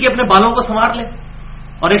نہیں ملتی کہ اپنے بالوں کو سنوار لے.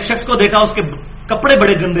 اور ایک شخص کو دیکھا، اس کے کپڑے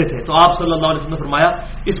بڑے گندے تھے. تو آپ صلی اللہ علیہ وسلم نے فرمایا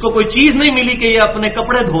اس کو کوئی چیز نہیں ملی کہ یہ اپنے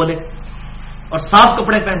کپڑے دھو لے اور صاف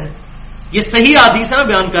کپڑے پہنے. یہ صحیح حدیث ہے، میں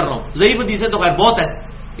بیان کر رہا ہوں. ضعیف حدیثیں تو خیر بہت ہے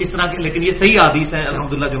اس طرح کی، لیکن یہ صحیح حدیث ہیں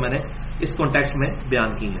الحمدللہ جو میں نے اس کانٹیکسٹ میں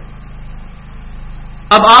بیان کی ہیں.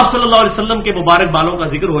 اب آپ صلی اللہ علیہ وسلم کے مبارک بالوں کا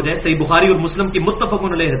ذکر ہو جائے. صحیح بخاری اور مسلم کی متفق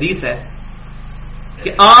علیہ حدیث ہے کہ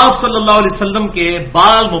آپ صلی اللہ علیہ وسلم کے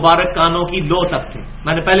بال مبارک کانوں کی لو تک تھے.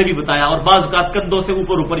 میں نے پہلے بھی بتایا، اور بعض اوقات کندھوں سے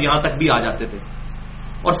اوپر اوپر یہاں تک بھی آ جاتے تھے.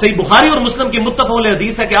 اور صحیح بخاری اور مسلم کی متفق علیہ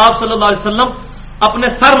حدیث ہے کہ آپ صلی اللہ علیہ وسلم اپنے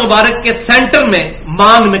سر مبارک کے سینٹر میں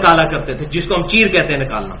مانگ نکالا کرتے تھے، جس کو ہم چیر کہتے ہیں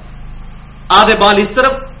نکالنا. آدھے بال اس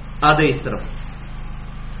طرف، آدھے اس طرف.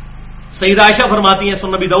 سیدہ عائشہ فرماتی ہیں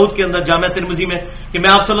سنن نبی داؤد کے اندر جامع ترمذی میں کہ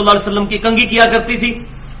میں آپ صلی اللہ علیہ وسلم کی کنگھی کیا کرتی تھی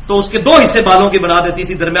تو اس کے 2 حصے بالوں کے بنا دیتی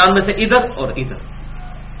تھی، درمیان میں سے ادھر اور ادھر.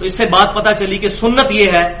 تو اس سے بات پتہ چلی کہ سنت یہ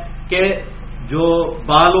ہے کہ جو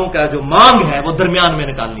بالوں کا جو مانگ ہے وہ درمیان میں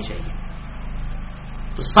نکالنی چاہیے.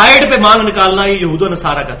 تو سائڈ پہ مانگ نکالنا یہ یہود و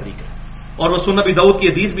نصارہ کا طریقہ ہے. اور وہ سنن نبی داؤد کی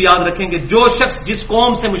حدیث بھی یاد رکھیں کہ جو شخص جس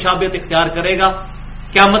قوم سے مشابہت اختیار کرے گا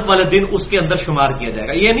قیامت والے دن اس کے اندر شمار کیا جائے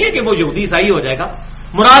گا. یہ نہیں ہے کہ وہ یہودی عیسائی ہو جائے گا،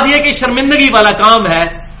 مراد یہ کہ شرمندگی والا کام ہے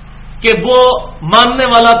کہ وہ ماننے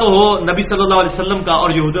والا تو ہو نبی صلی اللہ علیہ وسلم کا اور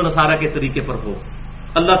یہود و نصارہ کے طریقے پر ہو.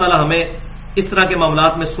 اللہ تعالی ہمیں اس طرح کے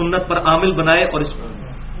معاملات میں سنت پر عامل بنائے اور اس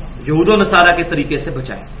یہود و نصارہ کے طریقے سے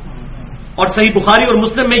بچائے. اور صحیح بخاری اور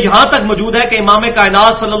مسلم میں یہاں تک موجود ہے کہ امام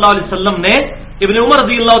کائنات صلی اللہ علیہ وسلم نے، ابن عمر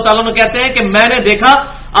رضی اللہ تعالیٰ عنہ کہتے ہیں کہ میں نے دیکھا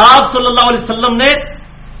آپ صلی اللہ علیہ وسلم نے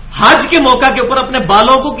حج کے موقع کے اوپر اپنے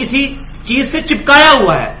بالوں کو کسی چیز سے چپکایا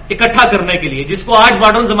ہوا ہے اکٹھا کرنے کے لیے، جس کو آج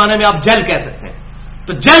ماڈرن زمانے میں آپ جیل کہہ سکتے ہیں.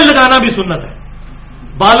 تو جیل لگانا بھی سنت ہے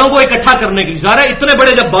بالوں کو اکٹھا کرنے کے لیے. ظاہر اتنے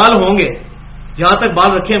بڑے جب بال ہوں گے، جہاں تک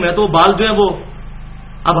بال رکھے ہوئے تو بال جو ہیں وہ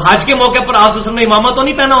اب حج کے موقع پر آپ نے امامہ تو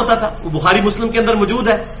نہیں پہنا ہوتا تھا. وہ بخاری مسلم کے اندر موجود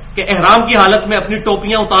ہے کہ احرام کی حالت میں اپنی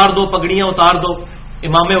ٹوپیاں اتار دو، پگڑیاں اتار دو،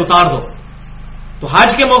 امامے اتار دو. تو حج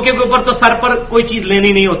کے موقع کے اوپر تو سر پر کوئی چیز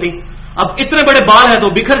لینی نہیں ہوتی. اب اتنے بڑے بال ہیں تو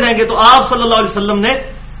بکھر جائیں گے. تو آپ صلی اللہ علیہ وسلم نے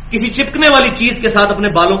کسی چپکنے والی چیز کے ساتھ اپنے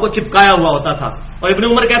بالوں کو چپکایا ہوا ہوتا تھا. اور ابن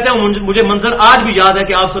عمر کہتے ہیں مجھے منظر آج بھی یاد ہے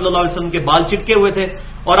کہ آپ صلی اللہ علیہ وسلم کے بال چپکے ہوئے تھے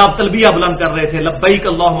اور آپ تلبیہ بلند کر رہے تھے، لبیک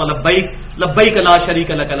اللہم لبیک لبیک لا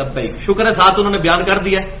شریک لک لبیک. شکر ہے ساتھ انہوں نے بیان کر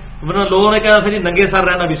دیا، ورنہ لوگوں نے کہا تھا جی ننگے سر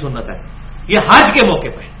رہنا بھی سنت ہے. یہ حج کے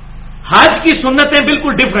موقع پہ، حج کی سنتیں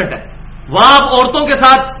بالکل ڈفرنٹ ہیں. وہاں آپ عورتوں کے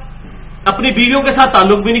ساتھ، اپنی بیویوں کے ساتھ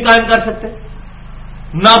تعلق بھی نہیں قائم کر سکتے،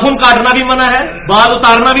 ناخن کاٹنا بھی منع ہے، بال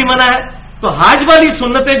اتارنا بھی منع ہے. تو حج والی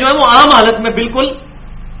سنتیں جو ہیں وہ عام حالت میں بالکل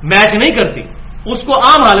میچ نہیں کرتی، اس کو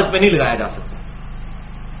عام حالت میں نہیں لگایا جا سکتا.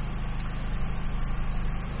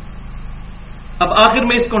 اب آخر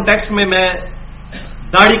میں اس کانٹیکسٹ میں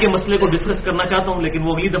داڑھی کے مسئلے کو ڈسکس کرنا چاہتا ہوں، لیکن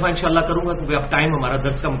وہ اگلی دفعہ انشاءاللہ کروں گا کیونکہ اب ٹائم ہمارا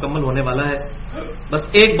درس کا مکمل ہونے والا ہے. بس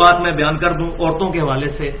ایک بات میں بیان کر دوں عورتوں کے حوالے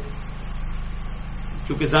سے،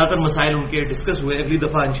 کیونکہ زیادہ تر مسائل ان کے ڈسکس ہوئے. اگلی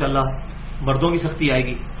دفعہ انشاءاللہ مردوں کی سختی آئے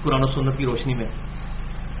گی قرآن و سنت کی روشنی میں.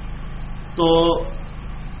 تو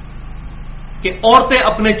کہ عورتیں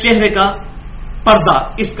اپنے چہرے کا پردہ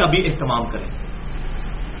اس کا بھی اہتمام کریں.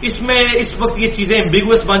 اس میں اس وقت یہ چیزیں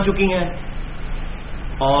ایمبیگوس بن چکی ہیں،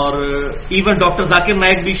 اور ایون ڈاکٹر ذاکر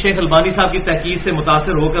نائک بھی شیخ البانی صاحب کی تحقیق سے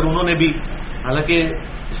متاثر ہو کر انہوں نے بھی، حالانکہ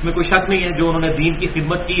اس میں کوئی شک نہیں ہے جو انہوں نے دین کی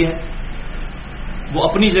خدمت کی ہے وہ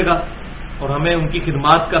اپنی جگہ اور ہمیں ان کی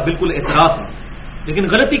خدمات کا بالکل اعتراف ہے، لیکن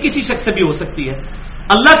غلطی کسی شخص سے بھی ہو سکتی ہے.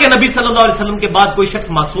 اللہ کے نبی صلی اللہ علیہ وسلم کے بعد کوئی شخص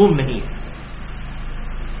معصوم نہیں ہے،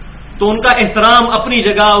 تو ان کا احترام اپنی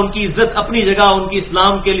جگہ، ان کی عزت اپنی جگہ، ان کی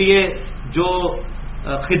اسلام کے لیے جو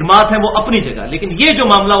خدمات ہیں وہ اپنی جگہ. لیکن یہ جو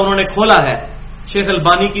معاملہ انہوں نے کھولا ہے شیخ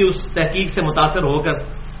البانی کی اس تحقیق سے متاثر ہو کر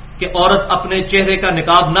کہ عورت اپنے چہرے کا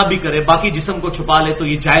نقاب نہ بھی کرے باقی جسم کو چھپا لے تو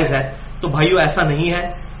یہ جائز ہے، تو بھائیو ایسا نہیں ہے.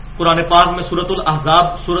 قرآن پاک میں سورۃ الاحزاب،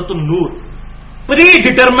 سورۃ النور پری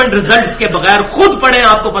ڈٹرمنڈ ریزلٹس کے بغیر خود پڑھیں،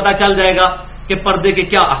 آپ کو پتا چل جائے گا کہ پردے کے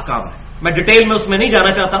کیا احکام ہیں. میں ڈیٹیل میں اس میں نہیں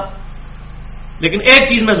جانا چاہتا، لیکن ایک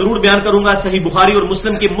چیز میں ضرور بیان کروں گا، صحیح بخاری اور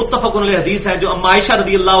مسلم کی متفق علیہ حدیث ہے جو اما عائشہ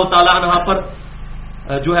رضی اللہ تعالی عنہا پر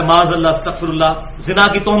جو ہے معاذ اللہ استغفر اللہ زنا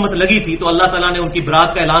کی تہمت لگی تھی، تو اللہ تعالیٰ نے ان کی برات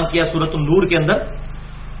کا اعلان کیا سورۃ النور کے اندر.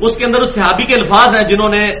 اس کے اندر اس صحابی کے الفاظ ہیں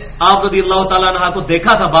جنہوں نے آپ رضی اللہ تعالیٰ عنہ کو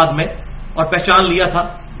دیکھا تھا بعد میں اور پہچان لیا تھا،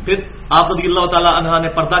 پھر آپ رضی اللہ تعالیٰ عنہ نے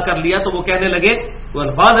پردہ کر لیا، تو وہ کہنے لگے، وہ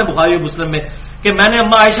الفاظ ہیں بخاری اور مسلم میں کہ میں نے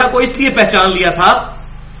اما عائشہ کو اس لیے پہچان لیا تھا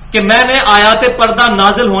کہ میں نے آیات پردہ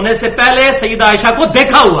نازل ہونے سے پہلے سیدہ عائشہ کو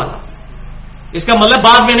دیکھا ہوا تھا. اس کا مطلب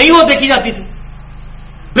بعد میں نہیں وہ دیکھی جاتی تھی.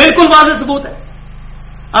 بالکل واضح ثبوت ہے.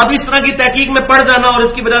 اب اس طرح کی تحقیق میں پڑ جانا اور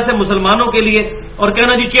اس کی وجہ سے مسلمانوں کے لیے اور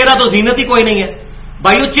کہنا جی چہرہ تو زینت ہی کوئی نہیں ہے،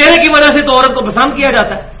 بھائیو چہرے کی وجہ سے تو عورت کو پسند کیا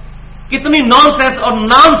جاتا ہے. کتنی نان سینس اور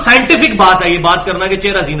نان سائنٹیفک بات ہے یہ بات کرنا کہ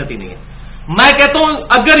چہرہ زینت ہی نہیں ہے. میں کہتا ہوں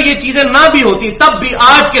اگر یہ چیزیں نہ بھی ہوتی تب بھی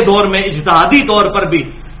آج کے دور میں اجتہادی طور پر بھی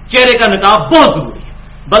چہرے کا نقاب بہت ضروری ہے.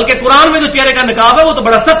 بلکہ قرآن میں جو چہرے کا نقاب ہے وہ تو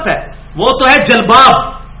بڑا سخت ہے، وہ تو ہے جلباب،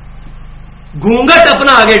 گھونگٹ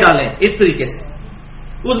اپنا آگے ڈالیں اس طریقے سے،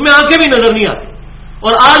 اس میں آنکھیں بھی نظر نہیں آتی.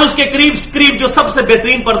 اور آج اس کے قریب جو سب سے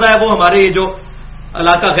بہترین پردہ ہے وہ ہمارے یہ جو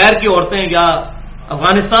علاقہ غیر کی عورتیں یا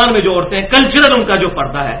افغانستان میں جو عورتیں کلچرل ان کا جو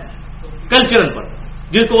پردہ ہے، کلچرل پردہ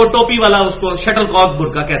جس کو وہ ٹوپی والا اس کو شٹل کاک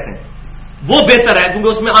برقع کہتے ہیں، وہ بہتر ہے کیونکہ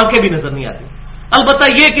اس میں آنکھیں بھی نظر نہیں آتی. البتہ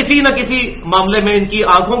یہ کسی نہ کسی معاملے میں ان کی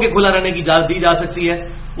آنکھوں کے کھلا رہنے کی اجازت دی جا سکتی ہے.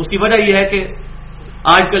 اس کی وجہ یہ ہے کہ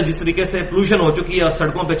آج کل جس طریقے سے پولوشن ہو چکی ہے اور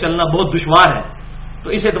سڑکوں پہ چلنا بہت دشوار ہے، تو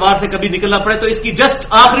اس اعتبار سے کبھی نکلنا پڑے تو اس کی جسٹ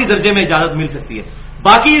آخری درجے میں اجازت مل سکتی ہے.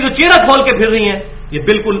 باقی جو چہرہ کھول کے پھر رہی ہیں یہ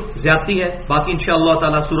بالکل زیادتی ہے. باقی انشاءاللہ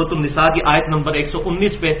تعالی سورۃ النساء کی آیت نمبر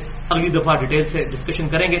 119 پہ اگلی دفعہ ڈیٹیل سے ڈسکشن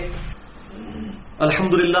کریں گے.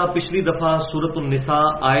 الحمدللہ پچھلی دفعہ سورۃ النساء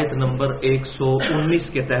آیت نمبر 119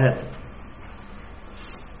 کے تحت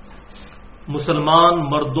مسلمان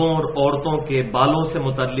مردوں اور عورتوں کے بالوں سے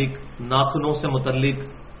متعلق، ناخنوں سے متعلق،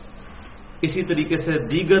 اسی طریقے سے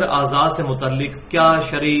دیگر اعضاء سے متعلق کیا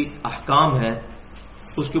شرعی احکام ہیں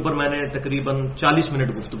اس کے اوپر میں نے تقریباً 40 منٹ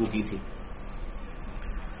گفتگو کی تھی.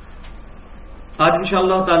 آج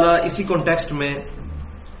انشاءاللہ تعالی اسی کانٹیکسٹ میں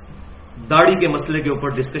داڑھی کے مسئلے کے اوپر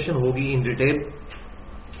ڈسکشن ہوگی ان ڈیٹیل،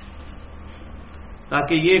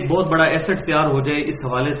 تاکہ یہ ایک بہت بڑا ایسٹ تیار ہو جائے اس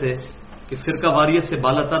حوالے سے کہ فرقہ واریت سے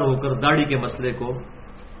بالا تر ہو کر داڑھی کے مسئلے کو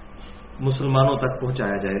مسلمانوں تک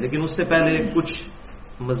پہنچایا جائے. لیکن اس سے پہلے کچھ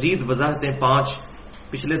مزید وضاحتیں 5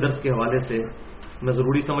 پچھلے درس کے حوالے سے میں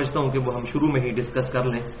ضروری سمجھتا ہوں کہ وہ ہم شروع میں ہی ڈسکس کر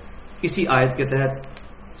لیں اسی آیت کے تحت.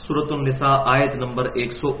 سورۃ النساء آیت نمبر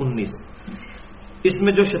 119. اس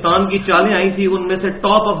میں جو شیطان کی چالیں آئی تھی ان میں سے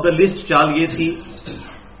ٹاپ آف دا لسٹ چال یہ تھی،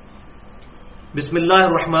 بسم اللہ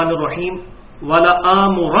الرحمن الرحیم،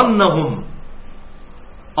 وَلَآمُرَنَّهُمْ،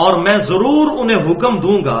 اور میں ضرور انہیں حکم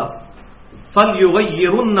دوں گا،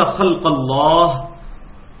 فَلْيُغَيِّرُنَّ خَلْقَ اللَّهِ،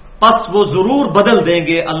 پس وہ ضرور بدل دیں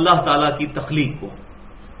گے اللہ تعالیٰ کی تخلیق کو.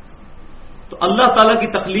 تو اللہ تعالیٰ کی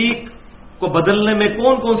تخلیق کو بدلنے میں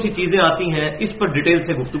کون کون سی چیزیں آتی ہیں اس پر ڈیٹیل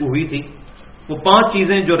سے گفتگو ہوئی تھی. وہ 5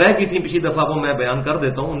 چیزیں جو رہ گئی تھیں پچھلی دفعہ وہ میں بیان کر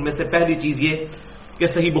دیتا ہوں. ان میں سے پہلی چیز یہ کہ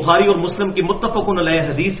صحیح بخاری اور مسلم کی متفق علیہ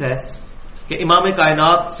حدیث ہے کہ امام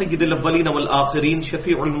کائنات سید الاولین والآخرین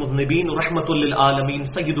شفیع المذنبین رحمت للعالمین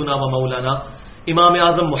سیدنا و مولانا امام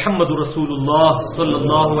اعظم محمد رسول اللہ صلی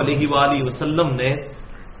اللہ علیہ وآلہ وسلم نے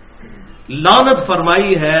لعنت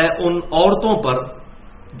فرمائی ہے ان عورتوں پر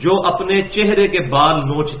جو اپنے چہرے کے بال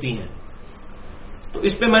نوچتی ہیں. تو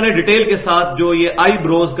اس پہ میں نے ڈیٹیل کے ساتھ جو یہ آئی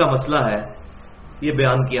بروز کا مسئلہ ہے یہ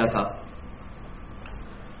بیان کیا تھا.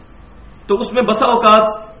 تو اس میں بسا اوقات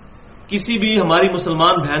کسی بھی ہماری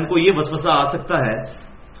مسلمان بہن کو یہ وسوسہ آ سکتا ہے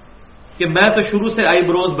کہ میں تو شروع سے آئی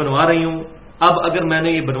بروز بنوا رہی ہوں، اب اگر میں نے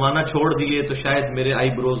یہ بنوانا چھوڑ دیے تو شاید میرے آئی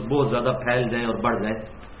بروز بہت زیادہ پھیل جائیں اور بڑھ جائیں.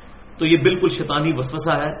 تو یہ بالکل شیطانی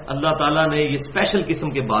وسوسہ ہے. اللہ تعالیٰ نے یہ اسپیشل قسم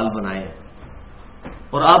کے بال بنائے ہیں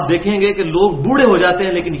اور آپ دیکھیں گے کہ لوگ بوڑھے ہو جاتے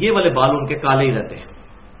ہیں لیکن یہ والے بال ان کے کالے ہی رہتے ہیں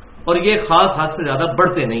اور یہ خاص حد سے زیادہ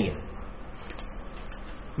بڑھتے نہیں ہیں.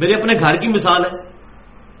 میرے اپنے گھر کی مثال ہے.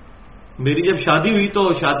 میری جب شادی ہوئی تو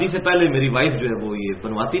شادی سے پہلے میری وائف جو ہے وہ یہ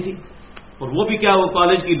بنواتی تھی اور وہ بھی کیا، وہ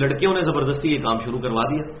کالج کی لڑکیوں نے زبردستی یہ کام شروع کروا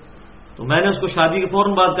دیا. تو میں نے اس کو شادی کے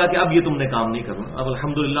فوراً بعد کہا کہ اب یہ تم نے کام نہیں کرنا. اب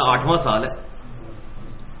الحمدللہ 8واں سال ہے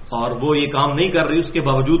اور وہ یہ کام نہیں کر رہی، اس کے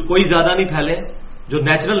باوجود کوئی زیادہ نہیں پھیلے، جو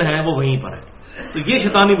نیچرل ہیں وہ وہیں پر ہے. تو یہ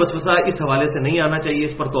شیطانی وسوسہ اس حوالے سے نہیں آنا چاہیے،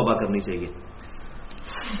 اس پر توبہ کرنی چاہیے.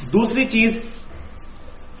 دوسری چیز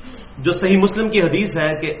جو صحیح مسلم کی حدیث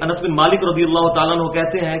ہے کہ انس بن مالک رضی اللہ تعالیٰ عنہ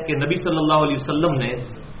کہتے ہیں کہ نبی صلی اللہ علیہ وسلم نے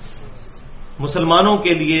مسلمانوں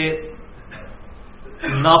کے لیے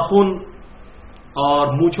ناخن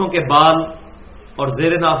اور مونچھوں کے بال اور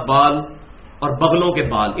زیر ناف بال اور بغلوں کے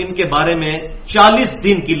بال، ان کے بارے میں 40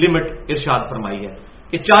 دن کی لمٹ ارشاد فرمائی ہے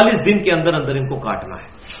کہ 40 دن کے اندر اندر ان کو کاٹنا ہے.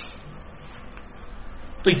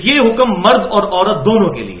 تو یہ حکم مرد اور عورت دونوں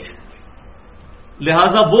کے لیے ہے.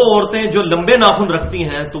 لہذا وہ عورتیں جو لمبے ناخن رکھتی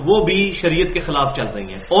ہیں تو وہ بھی شریعت کے خلاف چل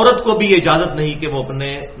رہی ہیں. عورت کو بھی یہ اجازت نہیں کہ وہ اپنے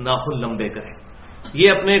ناخن لمبے کرے. یہ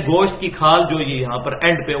اپنے گوشت کی کھال جو یہ یہاں پر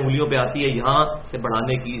اینڈ پہ انگلیوں پہ آتی ہے یہاں سے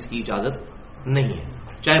بڑھانے کی اس کی اجازت نہیں ہے،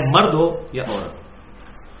 چاہے مرد ہو یا عورت.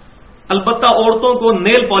 البتہ عورتوں کو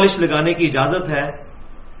نیل پالش لگانے کی اجازت ہے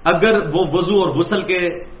اگر وہ وضو اور غسل کے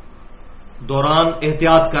دوران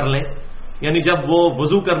احتیاط کر لیں، یعنی جب وہ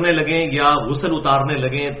وضو کرنے لگیں یا غسل اتارنے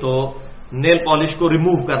لگیں تو نیل پالش کو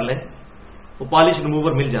ریموو کر لیں. وہ پالش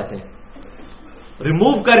ریموور مل جاتے ہیں،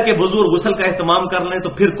 ریموو کر کے وضو اور غسل کا اہتمام کر لیں تو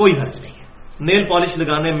پھر کوئی حرج نہیں ہے. نیل پالش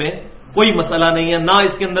لگانے میں کوئی مسئلہ نہیں ہے، نہ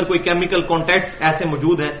اس کے اندر کوئی کیمیکل کانٹیکٹس ایسے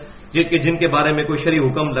موجود ہیں جن کے بارے میں کوئی شرعی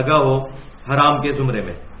حکم لگا ہو حرام کے زمرے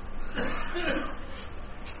میں.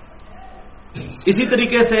 اسی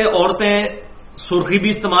طریقے سے عورتیں سرخی بھی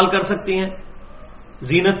استعمال کر سکتی ہیں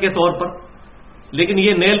زینت کے طور پر، لیکن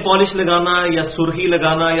یہ نیل پالش لگانا یا سرخی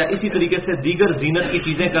لگانا یا اسی طریقے سے دیگر زینت کی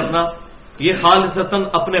چیزیں کرنا یہ خالصتاً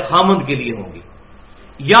اپنے خامند کے لیے ہوں گی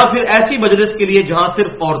یا پھر ایسی مجلس کے لیے جہاں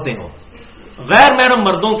صرف عورتیں ہوں. غیر محرم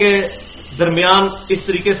مردوں کے درمیان اس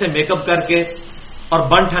طریقے سے میک اپ کر کے اور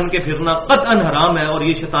بن ٹھن کے پھرنا قطعاً حرام ہے اور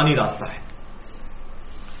یہ شیطانی راستہ ہے.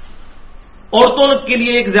 عورتوں کے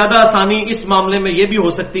لیے ایک زیادہ آسانی اس معاملے میں یہ بھی ہو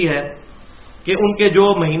سکتی ہے کہ ان کے جو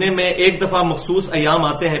مہینے میں ایک دفعہ مخصوص ایام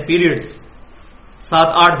آتے ہیں پیریڈز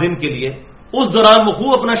 7-8 دن کے لیے، اس دوران وہ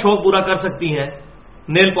خوب اپنا شوق پورا کر سکتی ہیں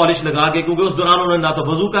نیل پالش لگا کے، کیونکہ اس دوران انہوں نے نہ تو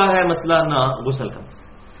وضو کا ہے مسئلہ نہ غسل کا مسئلہ.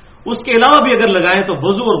 اس کے علاوہ بھی اگر لگائیں تو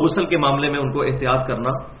وضو اور غسل کے معاملے میں ان کو احتیاط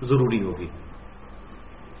کرنا ضروری ہوگی.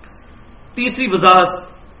 تیسری وضاحت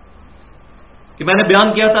کہ میں نے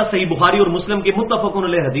بیان کیا تھا صحیح بخاری اور مسلم کی متفق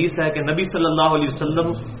علیہ حدیث ہے کہ نبی صلی اللہ علیہ وسلم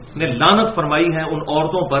نے لعنت فرمائی ہے ان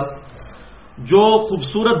عورتوں پر جو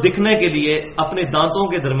خوبصورت دکھنے کے لیے اپنے دانتوں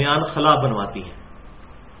کے درمیان خلا بنواتی ہیں.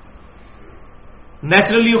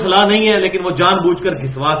 نیچرلی خلا نہیں ہے لیکن وہ جان بوجھ کر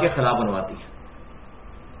گھسوا کے خلا بنواتی ہیں.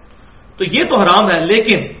 تو یہ تو حرام ہے،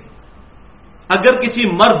 لیکن اگر کسی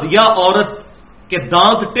مرد یا عورت کے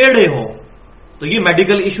دانت ٹیڑھے ہوں تو یہ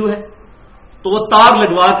میڈیکل ایشو ہے، تو وہ تار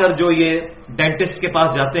لگوا کر جو یہ ڈینٹسٹ کے پاس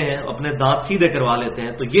جاتے ہیں اپنے دانت سیدھے کروا لیتے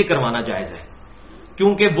ہیں تو یہ کروانا جائز ہے،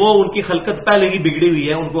 کیونکہ وہ ان کی خلقت پہلے ہی بگڑی ہوئی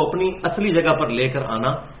ہے، ان کو اپنی اصلی جگہ پر لے کر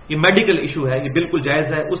آنا یہ میڈیکل ایشو ہے، یہ بالکل جائز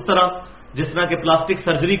ہے. اس طرح جس طرح کہ پلاسٹک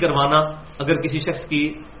سرجری کروانا اگر کسی شخص کی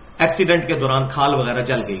ایکسیڈنٹ کے دوران کھال وغیرہ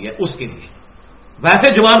جل گئی ہے اس کے لیے،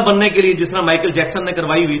 ویسے جوان بننے کے لیے جس طرح مائیکل جیکسن نے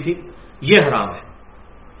کروائی ہوئی تھی یہ حرام ہے.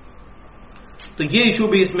 تو یہ ایشو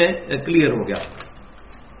بھی اس میں کلیئر ہو گیا.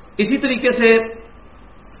 اسی طریقے سے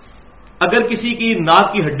اگر کسی کی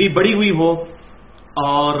ناک کی ہڈی بڑی ہوئی ہو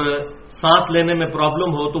اور سانس لینے میں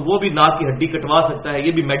پرابلم ہو تو وہ بھی ناک کی ہڈی کٹوا سکتا ہے،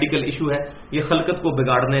 یہ بھی میڈیکل ایشو ہے، یہ خلقت کو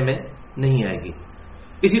بگاڑنے میں نہیں آئے گی.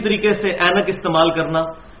 اسی طریقے سے اینک استعمال کرنا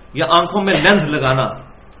یا آنکھوں میں لینز لگانا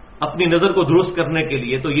اپنی نظر کو درست کرنے کے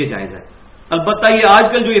لیے تو یہ جائز ہے. البتہ یہ آج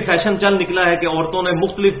کل جو یہ فیشن چل نکلا ہے کہ عورتوں نے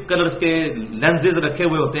مختلف کلرز کے لینزز رکھے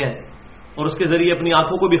ہوئے ہوتے ہیں اور اس کے ذریعے اپنی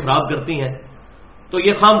آنکھوں کو بھی خراب کرتی ہیں، تو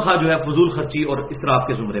یہ خام خواہ جو ہے فضول خرچی اور اسراف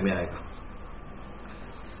کے زمرے میں آئے گا.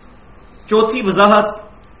 چوتھی وضاحت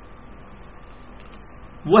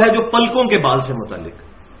وہ ہے جو پلکوں کے بال سے متعلق،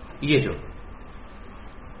 یہ جو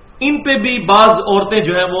ان پہ بھی بعض عورتیں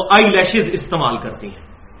جو ہیں وہ آئی لیشز استعمال کرتی ہیں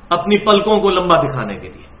اپنی پلکوں کو لمبا دکھانے کے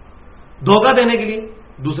لیے، دھوکہ دینے کے لیے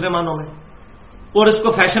دوسرے معنوں میں، اور اس کو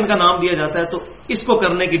فیشن کا نام دیا جاتا ہے. تو اس کو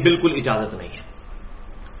کرنے کی بالکل اجازت نہیں ہے.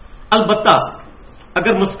 البتہ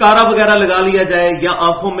اگر مسکارا وغیرہ لگا لیا جائے یا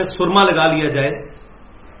آنکھوں میں سرما لگا لیا جائے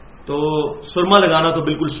تو سرما لگانا تو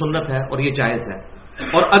بالکل سنت ہے اور یہ جائز ہے.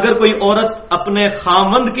 اور اگر کوئی عورت اپنے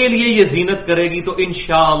خاوند کے لیے یہ زینت کرے گی تو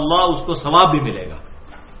انشاءاللہ اس کو ثواب بھی ملے گا،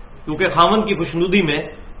 کیونکہ خاوند کی خوشنودی میں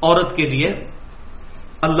عورت کے لیے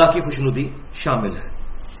اللہ کی خوشنودی شامل ہے.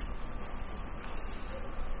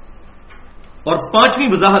 اور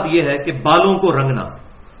پانچویں وضاحت یہ ہے کہ بالوں کو رنگنا،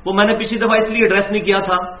 وہ میں نے پچھلی دفعہ اس لیے ایڈریس نہیں کیا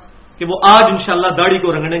تھا کہ وہ آج انشاءاللہ داڑھی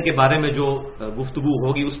کو رنگنے کے بارے میں جو گفتگو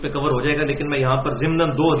ہوگی اس پہ کور ہو جائے گا، لیکن میں یہاں پر ضمناً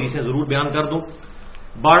 2 حدیثیں ضرور بیان کر دوں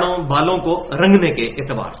بالوں کو رنگنے کے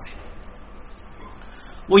اعتبار سے.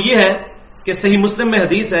 وہ یہ ہے کہ صحیح مسلم میں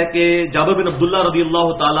حدیث ہے کہ جابر بن عبداللہ رضی اللہ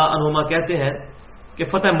تعالی عنہما کہتے ہیں کہ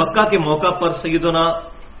فتح مکہ کے موقع پر سیدنا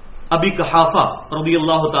ابی قحافہ رضی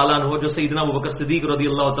اللہ تعالیٰ عنہ جو سیدنا ابوبکر صدیق رضی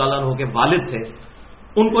اللہ تعالیٰ عنہ کے والد تھے،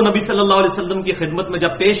 ان کو نبی صلی اللہ علیہ وسلم کی خدمت میں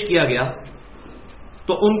جب پیش کیا گیا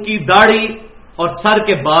تو ان کی داڑھی اور سر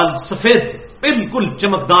کے بال سفید تھے، بالکل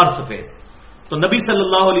چمکدار سفید. تو نبی صلی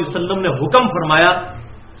اللہ علیہ وسلم نے حکم فرمایا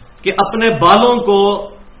کہ اپنے بالوں کو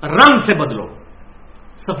رنگ سے بدلو،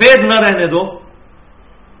 سفید نہ رہنے دو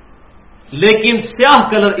لیکن سیاہ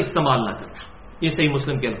کلر استعمال نہ کرنا. یہ صحیح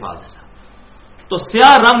مسلم کے الفاظ ہیں. تو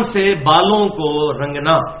سیاہ رنگ سے بالوں کو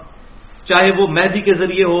رنگنا، چاہے وہ مہندی کے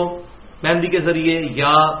ذریعے ہو، مہندی کے ذریعے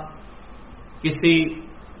یا کسی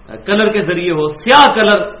کلر کے ذریعے ہو، سیاہ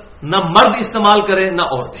کلر نہ مرد استعمال کرے نہ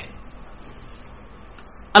عورتیں۔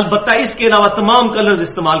 البتہ اس کے علاوہ تمام کلرز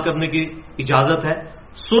استعمال کرنے کی اجازت ہے۔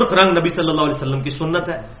 سرخ رنگ نبی صلی اللہ علیہ وسلم کی سنت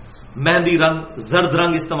ہے، مہندی رنگ، زرد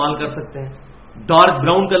رنگ استعمال کر سکتے ہیں، ڈارک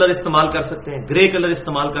براؤن کلر استعمال کر سکتے ہیں، گرے کلر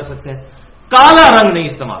استعمال کر سکتے ہیں، کالا رنگ نہیں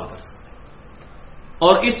استعمال کر سکتے۔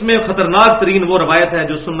 اور اس میں خطرناک ترین وہ روایت ہے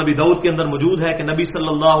جو سنن نبی داؤد کے اندر موجود ہے کہ نبی صلی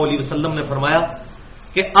اللہ علیہ وسلم نے فرمایا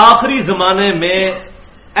کہ آخری زمانے میں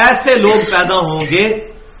ایسے لوگ پیدا ہوں گے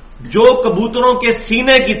جو کبوتروں کے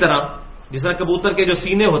سینے کی طرح، جس طرح کبوتر کے جو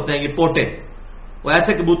سینے ہوتے ہیں یہ پوٹے، وہ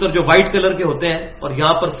ایسے کبوتر جو وائٹ کلر کے ہوتے ہیں اور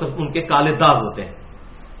یہاں پر ان کے کالے داغ ہوتے ہیں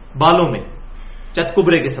بالوں میں،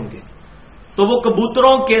 چتکبرے قسم کے، تو وہ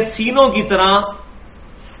کبوتروں کے سینوں کی طرح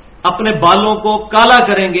اپنے بالوں کو کالا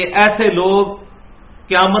کریں گے۔ ایسے لوگ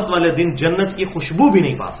قیامت والے دن جنت کی خوشبو بھی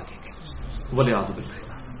نہیں پا سکیں گے، والعیاذ باللہ۔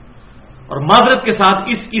 اور معذرت کے ساتھ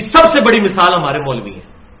اس کی سب سے بڑی مثال ہمارے مولوی ہیں۔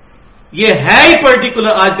 یہ ہے ہی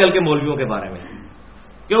پرٹیکولر آج کل کے مولویوں کے بارے میں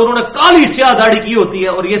کہ انہوں نے کالی سیاہ داڑھی کی ہوتی ہے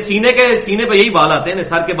اور یہ سینے پہ یہی بال آتے ہیں،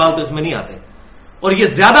 سر کے بال تو اس میں نہیں آتے۔ اور یہ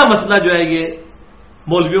زیادہ مسئلہ جو ہے یہ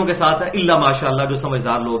مولویوں کے ساتھ ہے، الا ماشاء اللہ جو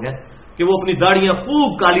سمجھدار لوگ ہیں کہ وہ اپنی داڑیاں خوب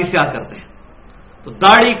کالی سیاہ کرتے ہیں۔ تو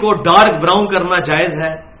داڑھی کو ڈارک براؤن کرنا جائز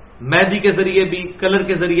ہے، مہندی کے ذریعے بھی، کلر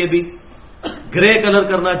کے ذریعے بھی، گرے کلر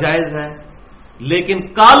کرنا جائز ہے، لیکن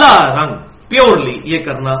کالا رنگ پیورلی یہ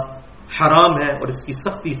کرنا حرام ہے اور اس کی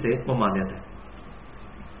سختی سے ممانعت ہے۔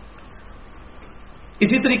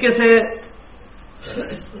 اسی طریقے سے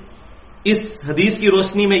اس حدیث کی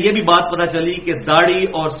روشنی میں یہ بھی بات پتہ چلی کہ داڑھی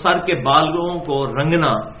اور سر کے بالوں کو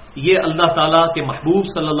رنگنا یہ اللہ تعالیٰ کے محبوب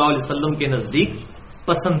صلی اللہ علیہ وسلم کے نزدیک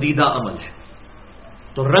پسندیدہ عمل ہے،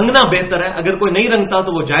 تو رنگنا بہتر ہے۔ اگر کوئی نہیں رنگتا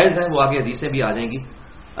تو وہ جائز ہے، وہ آگے حدیثیں بھی آ جائیں گی،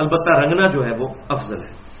 البتہ رنگنا جو ہے وہ افضل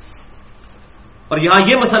ہے۔ اور یہاں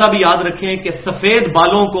یہ مسئلہ بھی یاد رکھیں کہ سفید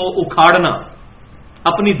بالوں کو اکھاڑنا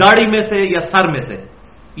اپنی داڑھی میں سے یا سر میں سے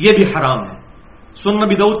یہ بھی حرام ہے۔ سنن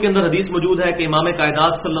نبی داؤد کے اندر حدیث موجود ہے کہ امام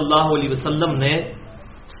کائنات صلی اللہ علیہ وسلم نے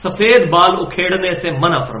سفید بال اکھیڑنے سے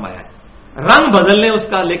منع فرمایا ہے، رنگ بدلنے اس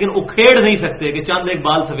کا، لیکن اکھیڑ نہیں سکتے کہ چند ایک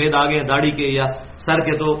بال سفید آ گئے داڑھی کے یا سر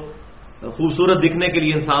کے تو خوبصورت دکھنے کے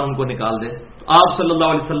لیے انسان ان کو نکال دے۔ تو آپ صلی اللہ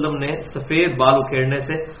علیہ وسلم نے سفید بال اکھیڑنے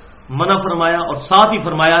سے منع فرمایا اور ساتھ ہی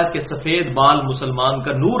فرمایا کہ سفید بال مسلمان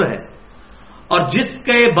کا نور ہے، اور جس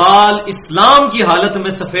کے بال اسلام کی حالت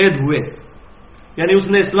میں سفید ہوئے، یعنی اس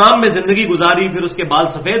نے اسلام میں زندگی گزاری پھر اس کے بال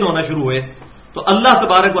سفید ہونا شروع ہوئے، تو اللہ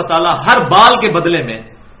تبارک و تعالی ہر بال کے بدلے میں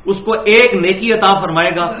اس کو ایک نیکی عطا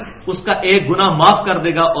فرمائے گا، اس کا ایک گناہ معاف کر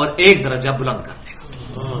دے گا اور ایک درجہ بلند کر دے گا۔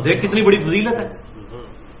 دیکھ کتنی بڑی فضیلت ہے۔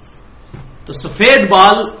 تو سفید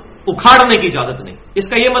بال اکھاڑنے کی اجازت نہیں۔ اس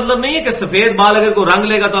کا یہ مطلب نہیں ہے کہ سفید بال اگر کوئی رنگ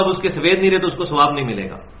لے گا تو اب اس کے سفید نہیں رہے تو اس کو ثواب نہیں ملے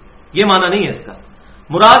گا، یہ معنی نہیں ہے اس کا۔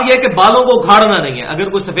 مراد یہ کہ بالوں کو اکھاڑنا نہیں ہے، اگر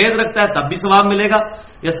کوئی سفید رکھتا ہے تب بھی ثواب ملے گا،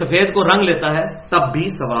 یا سفید کو رنگ لیتا ہے تب بھی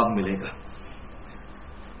ثواب ملے گا۔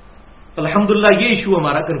 الحمدللہ یہ ایشو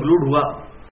ہمارا کنکلوڈ ہوا۔